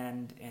one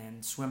end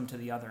and swim to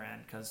the other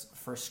end, because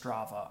for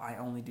Strava, I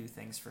only do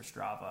things for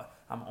Strava.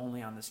 I'm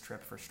only on this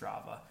trip for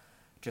Strava,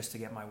 just to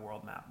get my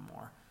world map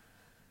more.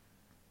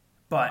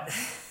 But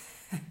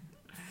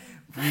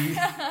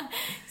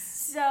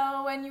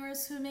So when you were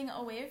swimming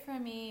away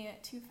from me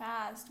too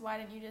fast, why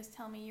didn't you just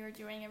tell me you were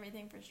doing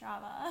everything for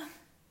Strava?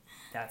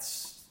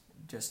 That's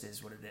just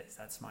is what it is.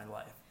 That's my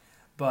life.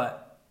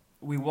 But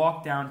we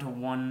walked down to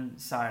one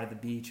side of the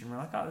beach, and we're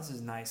like, oh, this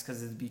is nice,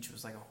 because the beach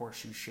was like a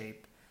horseshoe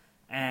shape.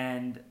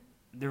 And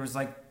there was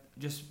like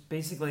just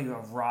basically a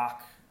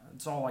rock.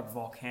 It's all like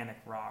volcanic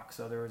rock.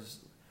 So there was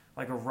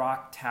like a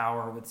rock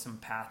tower with some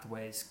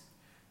pathways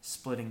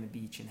splitting the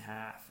beach in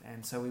half.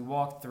 And so we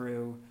walked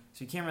through,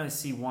 so you can't really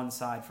see one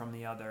side from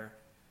the other.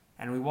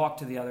 And we walked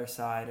to the other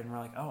side, and we're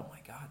like, oh my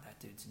God, that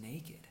dude's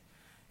naked.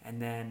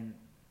 And then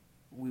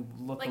we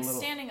look like a little...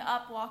 standing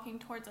up, walking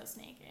towards us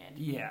naked.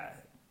 Yeah.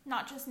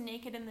 Not just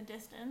naked in the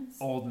distance.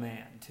 Old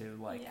man, too,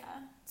 like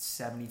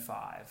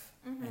 75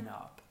 and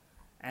up.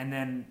 And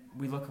then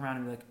we look around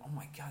and we're like, oh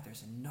my God,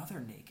 there's another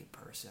naked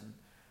person.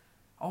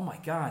 Oh my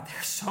God,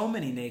 there's so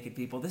many naked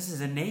people. This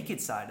is a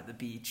naked side of the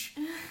beach.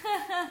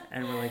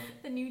 And we're like...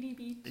 The nudie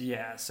beach.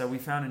 Yeah, so we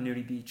found a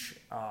nudie beach,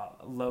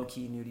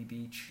 low-key nudie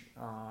beach.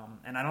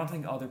 And I don't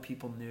think other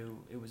people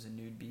knew it was a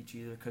nude beach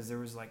either, because there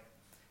was like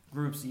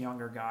groups of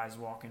younger guys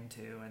walking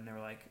too, and they were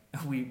like,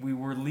 we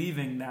were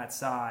leaving that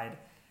side,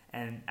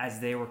 and as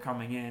they were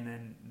coming in,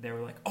 and they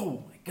were like,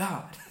 oh my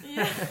God.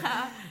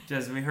 Yeah.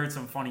 Just, we heard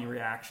some funny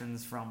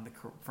reactions from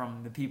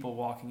the people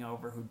walking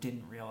over who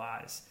didn't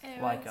realize,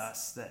 like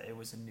us, that it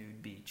was a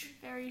nude beach.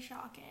 Very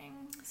shocking.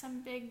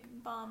 Some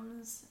big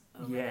bums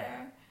over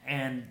there.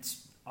 And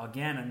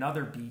again,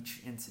 another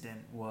beach incident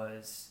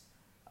was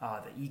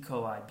the E.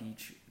 coli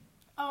beach.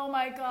 Oh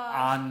my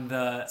gosh.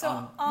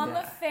 On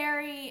the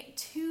ferry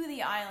to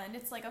the island,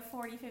 it's like a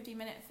 40-50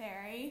 minute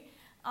ferry.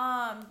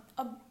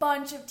 A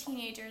bunch of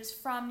teenagers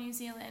from New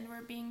Zealand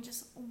were being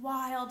just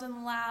wild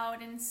and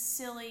loud and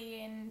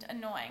silly and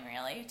annoying,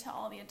 really, to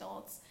all the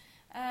adults.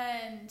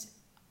 And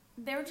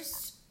they were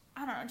just,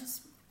 I don't know,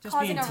 just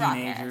causing being a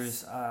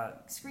teenagers,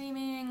 ruckus.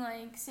 Screaming,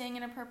 like, saying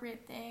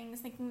inappropriate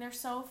things, thinking they're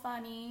so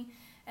funny.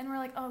 And we're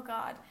like, oh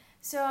God.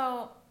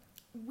 So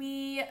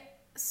we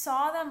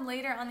saw them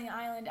later on the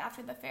island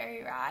after the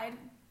ferry ride.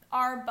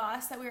 Our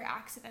bus that we were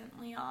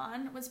accidentally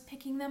on was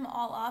picking them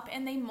all up,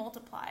 and they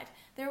multiplied.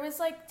 There was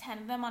like 10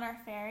 of them on our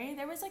ferry.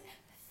 There was like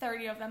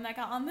 30 of them that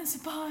got on this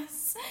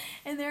bus,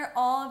 and they're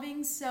all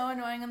being so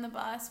annoying on the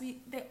bus.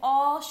 They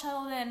all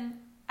shuttled in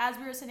as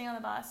we were sitting on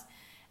the bus,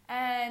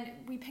 and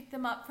we picked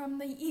them up from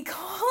the E.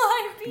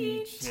 coli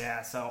beach.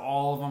 Yeah, so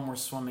all of them were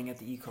swimming at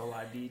the E.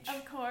 coli beach.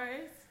 Of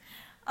course.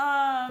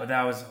 But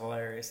that was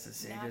hilarious to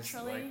see.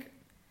 Naturally. Just like,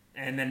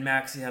 and then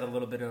Maxie had a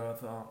little bit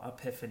of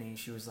epiphany.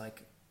 She was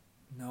like,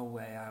 "No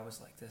way, I was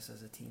like this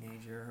as a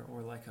teenager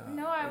or like a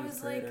No, I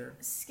was grader."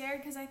 like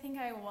scared because I think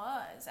I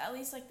was. At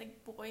least like the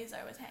boys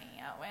I was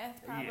hanging out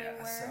with probably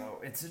were.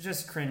 So it's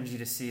just cringy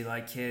to see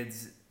like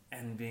kids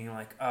and being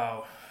like,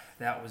 "Oh,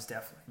 that was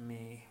definitely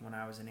me when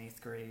I was in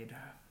 8th grade."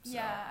 So,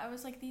 yeah, I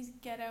was like these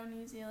ghetto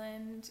New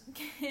Zealand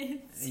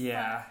kids.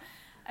 yeah.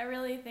 I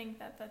really think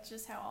that that's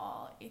just how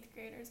all 8th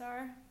graders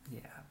are. Yeah,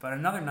 but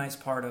another nice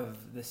part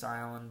of this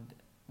island,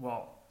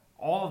 well,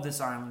 all of this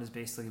island is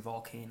basically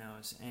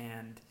volcanoes,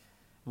 and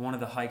one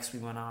of the hikes we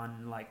went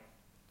on, like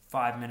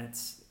 5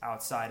 minutes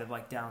outside of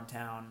like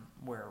downtown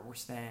where we're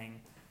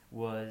staying,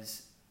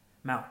 was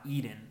Mount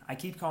Eden. I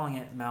keep calling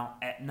it Mount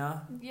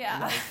Etna,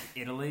 like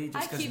Italy,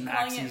 just because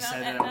Maxie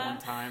said it at one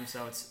time,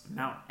 so it's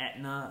Mount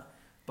Etna,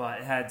 but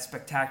it had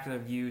spectacular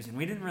views, and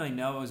we didn't really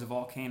know it was a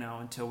volcano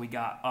until we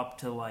got up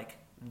to like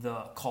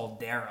the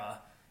caldera,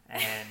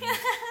 and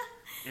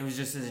it was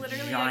just this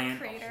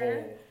giant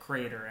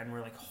crater, and we're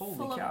like, holy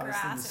full cow, of grass.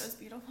 this thing is... It was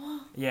beautiful.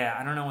 Yeah,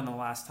 I don't know when the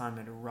last time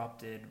it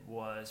erupted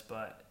was,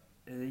 but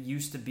it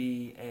used to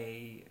be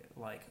a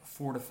like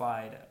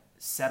fortified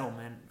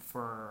settlement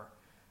for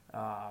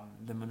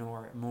the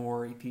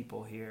Maori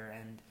people here,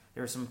 and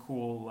there were some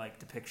cool like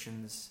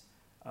depictions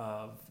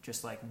of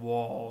just like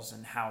walls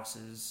and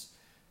houses.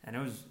 And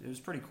it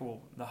was pretty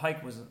cool. The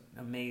hike was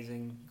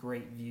amazing,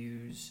 great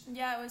views.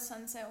 Yeah, it was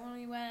sunset when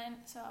we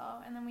went.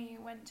 And then we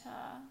went to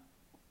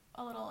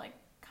a little like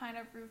kind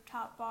of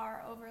rooftop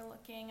bar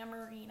overlooking a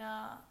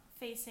marina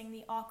facing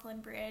the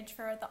Auckland Bridge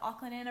for the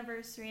Auckland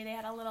anniversary. They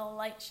had a little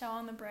light show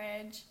on the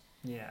bridge.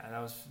 Yeah, that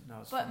was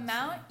But fun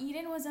Mount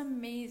Eden was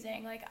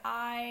amazing. Like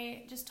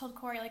I just told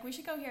Corey, like we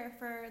should go here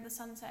for the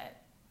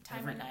sunset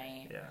time of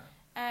night. Yeah.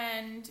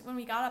 And when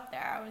we got up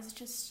there, I was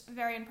just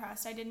very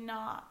impressed. I did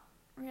not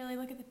really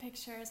look at the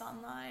pictures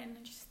online.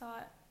 I just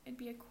thought it'd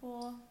be a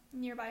cool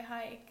nearby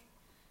hike.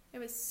 It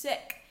was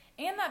sick.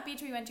 And that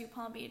beach we went to,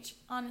 Palm Beach,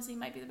 honestly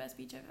might be the best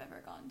beach I've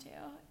ever gone to.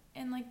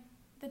 And like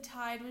the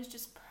tide was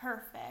just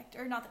perfect.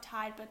 Or not the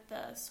tide, but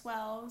the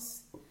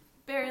swells.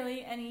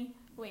 Barely any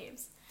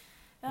waves.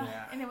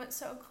 Yeah. And it was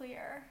so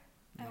clear.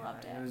 I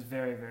loved it. It was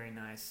very, very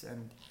nice.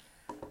 And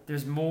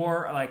there's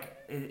more, like,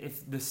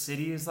 if the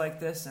city is like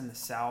this and the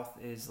South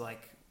is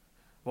like,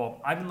 well,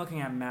 I've been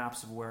looking at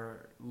maps of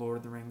where Lord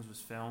of the Rings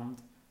was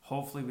filmed.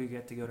 Hopefully we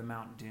get to go to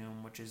Mount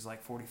Doom, which is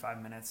like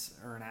 45 minutes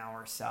or an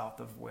hour south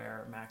of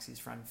where Maxie's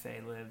friend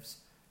Faye lives.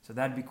 So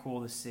that'd be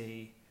cool to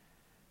see.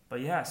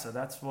 But yeah, so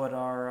that's what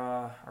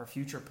our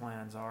future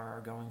plans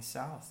are going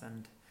south.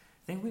 And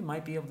I think we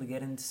might be able to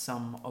get into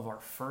some of our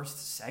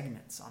first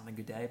segments on the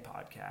Good Day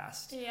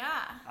podcast.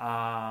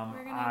 Yeah.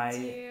 We're going to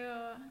do...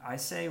 I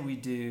say we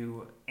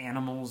do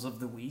Animals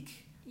of the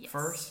Week. Yes.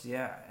 First,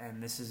 yeah,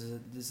 and this is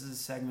a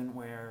segment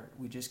where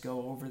we just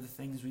go over the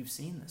things we've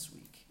seen this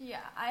week. Yeah,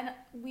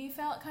 we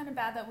felt kind of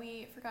bad that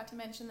we forgot to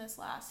mention this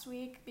last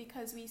week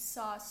because we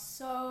saw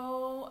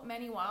so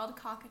many wild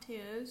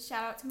cockatoos.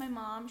 Shout out to my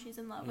mom; she's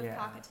in love with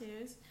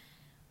cockatoos.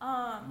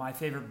 My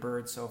favorite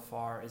bird so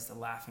far is the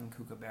laughing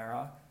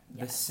kookaburra.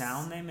 Yes. The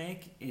sound they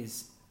make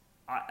is,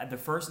 the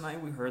first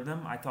night we heard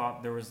them, I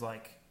thought there was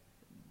like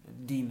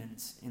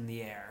demons in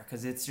the air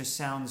because it just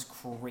sounds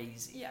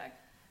crazy. Yeah.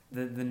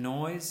 The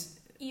noise...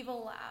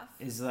 Evil laugh.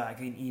 Is like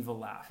an evil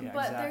laugh, yeah,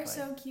 but exactly. They're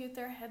so cute,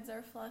 their heads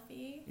are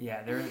fluffy.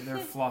 Yeah, they're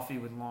fluffy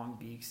with long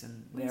beaks,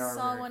 and they we are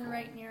saw very one cool.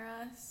 Right near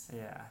us.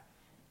 Yeah.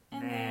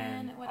 And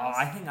then, what else?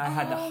 I think I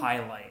had the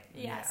highlight.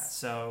 Yes. Yeah,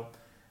 so,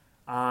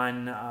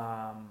 on...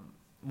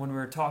 when we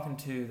were talking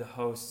to the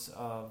hosts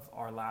of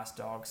our last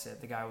dog sit,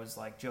 the guy was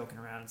like joking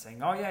around and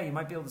saying, "Oh yeah, you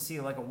might be able to see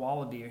like a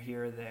wallaby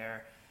here or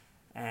there,"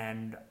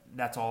 and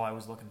that's all I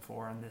was looking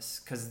for on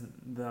this, because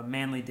the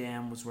Manly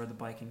Dam was where the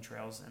biking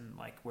trails and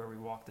like where we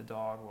walked the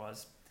dog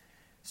was.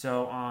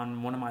 So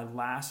on one of my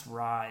last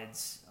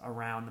rides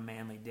around the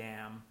Manly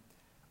Dam,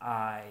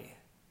 I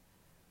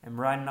am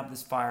riding up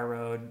this fire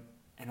road,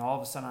 and all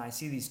of a sudden I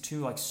see these two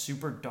like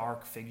super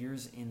dark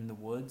figures in the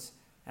woods,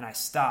 and I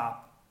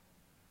stop.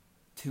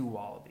 2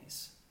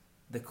 wallabies.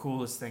 The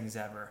coolest things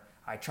ever.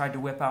 I tried to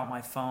whip out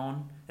my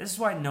phone. This is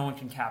why no one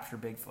can capture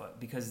Bigfoot,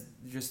 because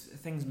just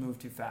things move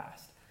too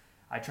fast.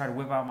 I try to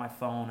whip out my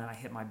phone and I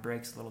hit my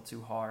brakes a little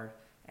too hard,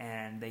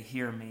 and they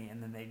hear me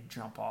and then they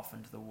jump off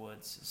into the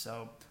woods.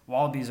 So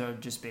wallabies are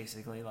just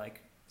basically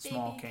like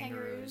small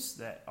kangaroos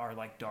that are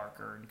like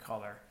darker in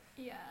color.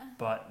 Yeah.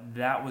 But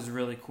that was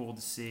really cool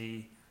to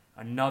see.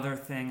 Another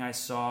thing I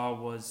saw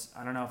was,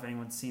 I don't know if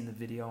anyone's seen the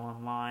video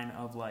online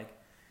of like,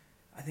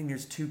 I think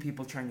there's 2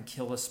 people trying to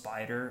kill a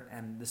spider,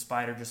 and the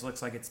spider just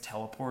looks like it's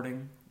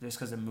teleporting just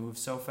because it moves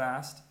so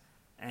fast.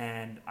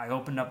 And I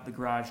opened up the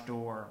garage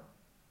door,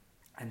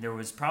 and there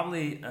was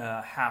probably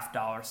a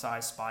 $50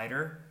 size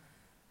spider,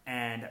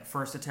 and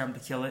first attempt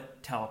to kill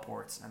it,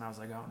 teleports. And I was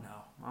like, oh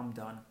no, I'm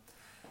done.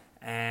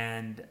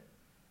 And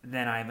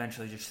then I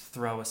eventually just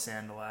throw a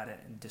sandal at it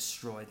and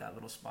destroy that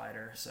little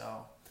spider.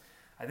 So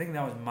I think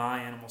that was my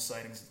animal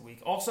sightings of the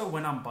week. Also,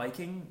 when I'm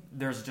biking,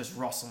 there's just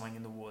rustling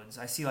in the woods.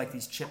 I see like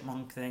these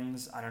chipmunk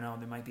things. I don't know,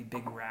 they might be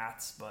big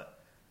rats, but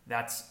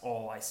that's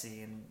all I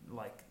see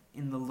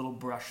in the little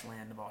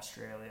brushland of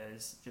Australia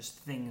is just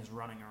things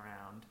running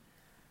around.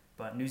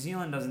 But New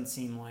Zealand doesn't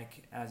seem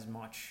like as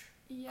much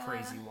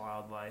crazy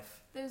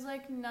wildlife. There's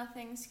like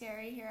nothing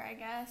scary here, I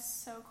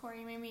guess. So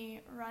Corey made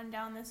me run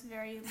down this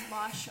very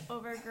lush,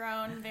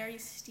 overgrown, very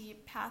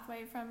steep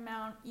pathway from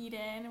Mount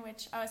Eden,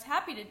 which I was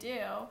happy to do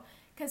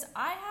because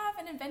I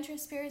have an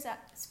adventurous spirit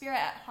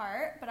at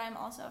heart, but I'm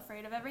also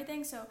afraid of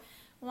everything. So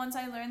once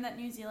I learned that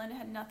New Zealand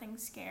had nothing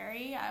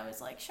scary, I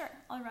was like, sure,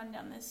 I'll run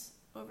down this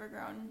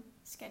overgrown,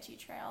 sketchy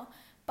trail.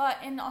 But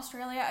in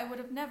Australia, I would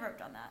have never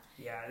done that.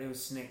 Yeah, it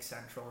was Snake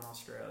Central in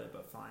Australia,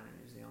 but fine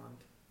in New Zealand.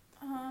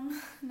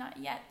 Not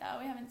yet, though.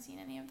 We haven't seen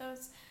any of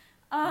those.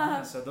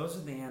 So those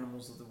are the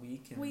animals of the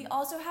week. And we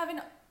also have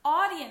an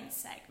audience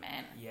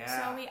segment. Yeah.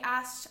 So we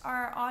asked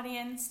our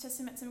audience to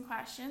submit some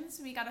questions.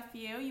 We got a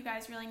few. You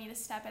guys really need to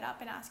step it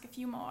up and ask a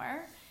few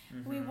more.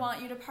 Mm-hmm. We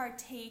want you to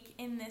partake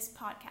in this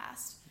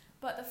podcast.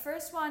 But the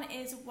first one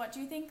is, what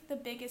do you think the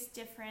biggest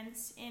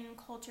difference in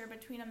culture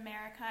between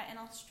America and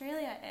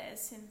Australia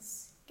is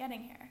since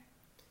getting here?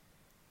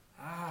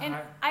 And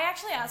I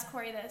actually asked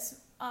Corey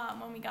this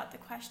when we got the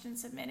question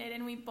submitted,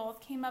 and we both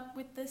came up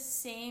with the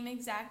same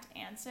exact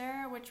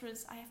answer, which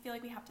was, I feel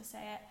like we have to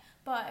say it,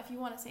 but if you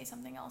want to say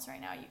something else right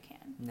now, you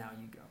can. Now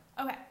you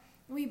go. Okay.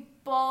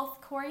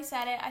 Corey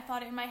said it, I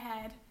thought it in my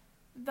head,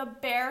 the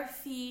bare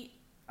feet.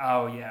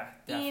 Oh, yeah,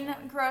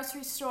 definitely. In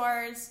grocery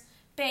stores,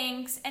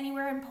 banks,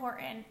 anywhere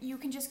important, you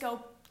can just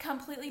go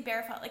completely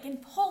barefoot, like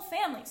in whole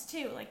families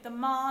too, like the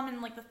mom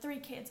and like the 3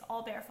 kids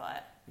all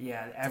barefoot.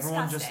 Yeah,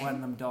 everyone just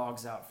letting them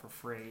dogs out for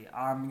free.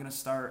 I'm gonna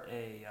start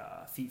a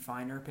feet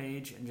finder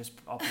page and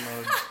just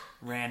upload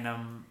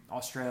random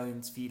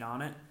Australians' feet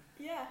on it.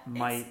 Yeah,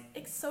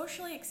 it's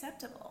socially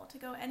acceptable to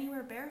go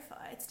anywhere barefoot.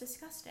 It's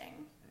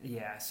disgusting.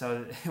 Yeah,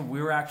 so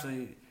we were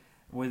actually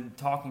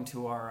talking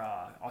to our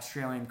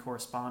Australian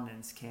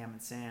correspondents, Cam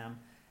and Sam,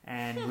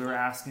 and we were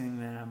asking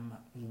them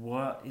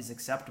what is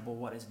acceptable,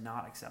 what is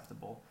not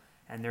acceptable.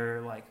 And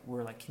we're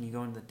like, can you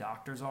go into the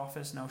doctor's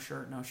office, no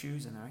shirt, no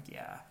shoes? And they're like,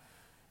 yeah.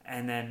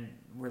 And then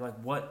we're like,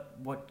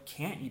 what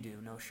can't you do,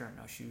 no shirt,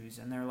 no shoes?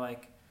 And they're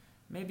like,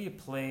 maybe a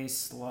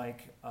place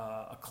like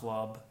a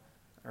club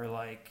or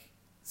like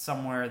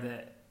somewhere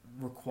that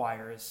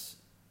requires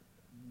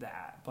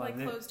that. But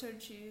like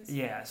closed-toed shoes.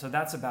 Yeah, so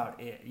that's about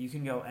it. You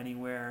can go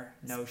anywhere,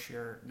 no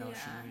shirt, no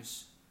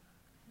shoes.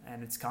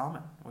 And it's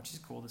common, which is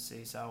cool to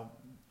see. So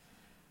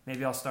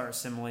maybe I'll start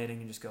assimilating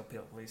and just go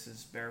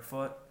places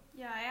barefoot.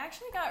 Yeah, I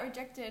actually got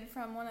rejected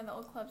from one of the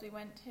old clubs we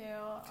went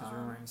to. Because we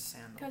were wearing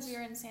sandals. Because we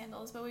were in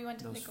sandals, but we went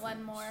to the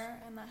Glenmore,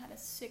 and that had a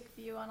sick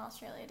view on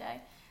Australia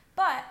Day.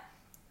 But,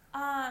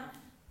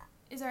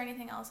 is there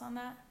anything else on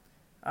that?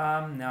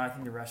 No, I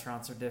think the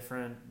restaurants are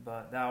different,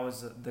 but that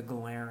was the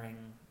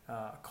glaring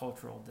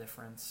cultural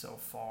difference so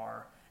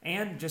far.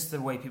 And just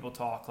the way people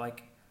talk.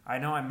 Like, I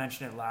know I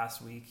mentioned it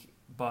last week,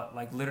 but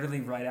like literally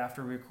right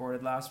after we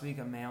recorded last week,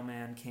 a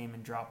mailman came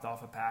and dropped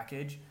off a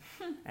package,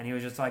 and he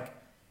was just like,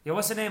 "Yo,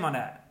 what's the name on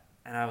that?"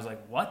 And I was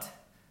like, "What?"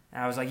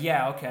 And I was like,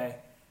 "Yeah, okay."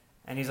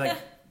 And he's like,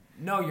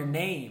 "No, your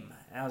name."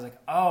 And I was like,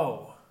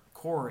 "Oh,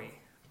 Corey."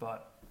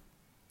 But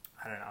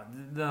I don't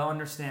know. The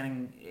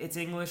understanding, it's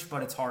English,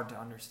 but it's hard to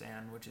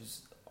understand, which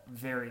is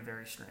very,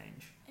 very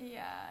strange.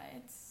 Yeah,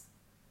 it's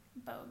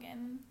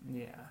bogan.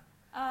 Yeah.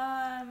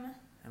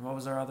 And what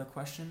was our other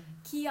question?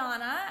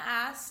 Kiana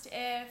asked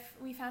if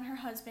we found her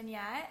husband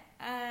yet,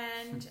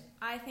 and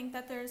I think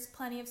that there's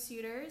plenty of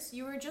suitors.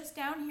 You were just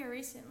down here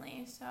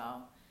recently, so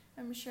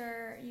I'm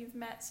sure you've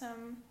met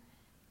some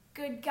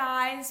good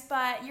guys,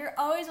 but you're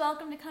always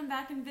welcome to come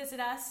back and visit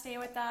us, stay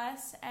with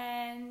us,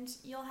 and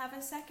you'll have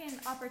a second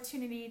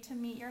opportunity to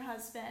meet your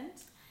husband.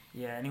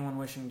 Yeah, anyone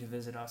wishing to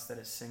visit us that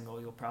is single,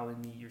 you'll probably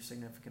meet your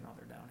significant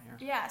other down here.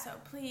 Yeah, so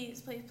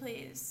please, please,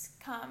 please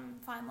come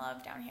find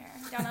love down here,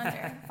 down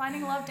under.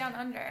 Finding love down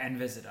under. And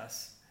visit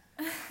us.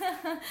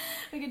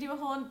 We could do a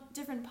whole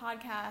different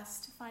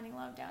podcast, Finding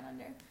Love Down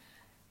Under.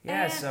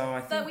 Yeah, so I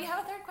think... But we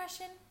have a third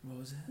question. What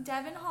was it?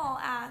 Devin Hall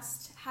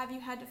asked, have you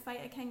had to fight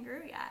a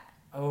kangaroo yet?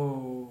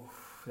 Oh,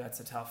 that's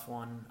a tough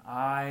one.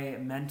 I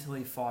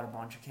mentally fought a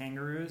bunch of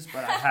kangaroos,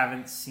 but I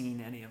haven't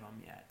seen any of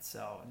them yet.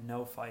 So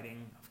no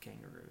fighting of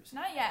kangaroos.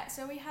 Not yet.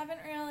 So we haven't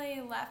really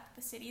left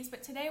the cities,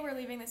 but today we're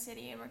leaving the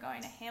city and we're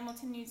going to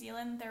Hamilton, New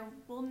Zealand. There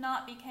will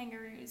not be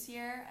kangaroos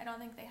here. I don't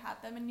think they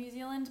have them in New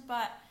Zealand,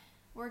 but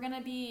we're going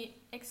to be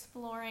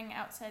exploring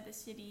outside the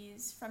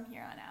cities from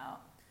here on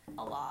out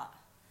a lot.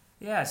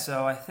 Yeah,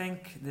 so I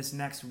think this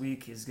next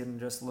week is going to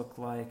just look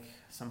like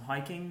some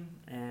hiking,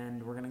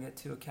 and we're going to get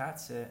to a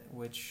cat sit,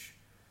 which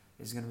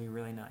is going to be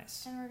really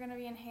nice. And we're going to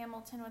be in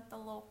Hamilton with the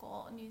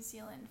local New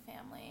Zealand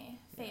family,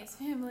 Faye's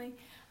family.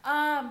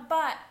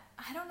 But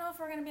I don't know if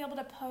we're going to be able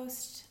to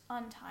post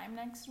on time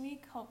next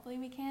week. Hopefully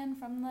we can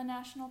from the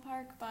national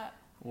park, but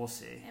we'll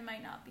see. It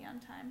might not be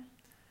on time.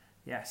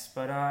 Yes,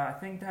 but I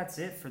think that's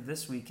it for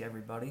this week,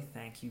 everybody.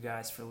 Thank you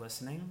guys for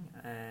listening,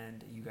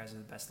 and you guys are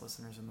the best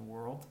listeners in the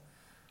world.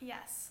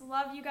 Yes,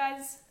 love you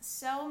guys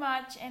so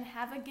much, and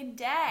have a good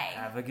day.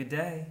 Have a good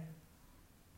day.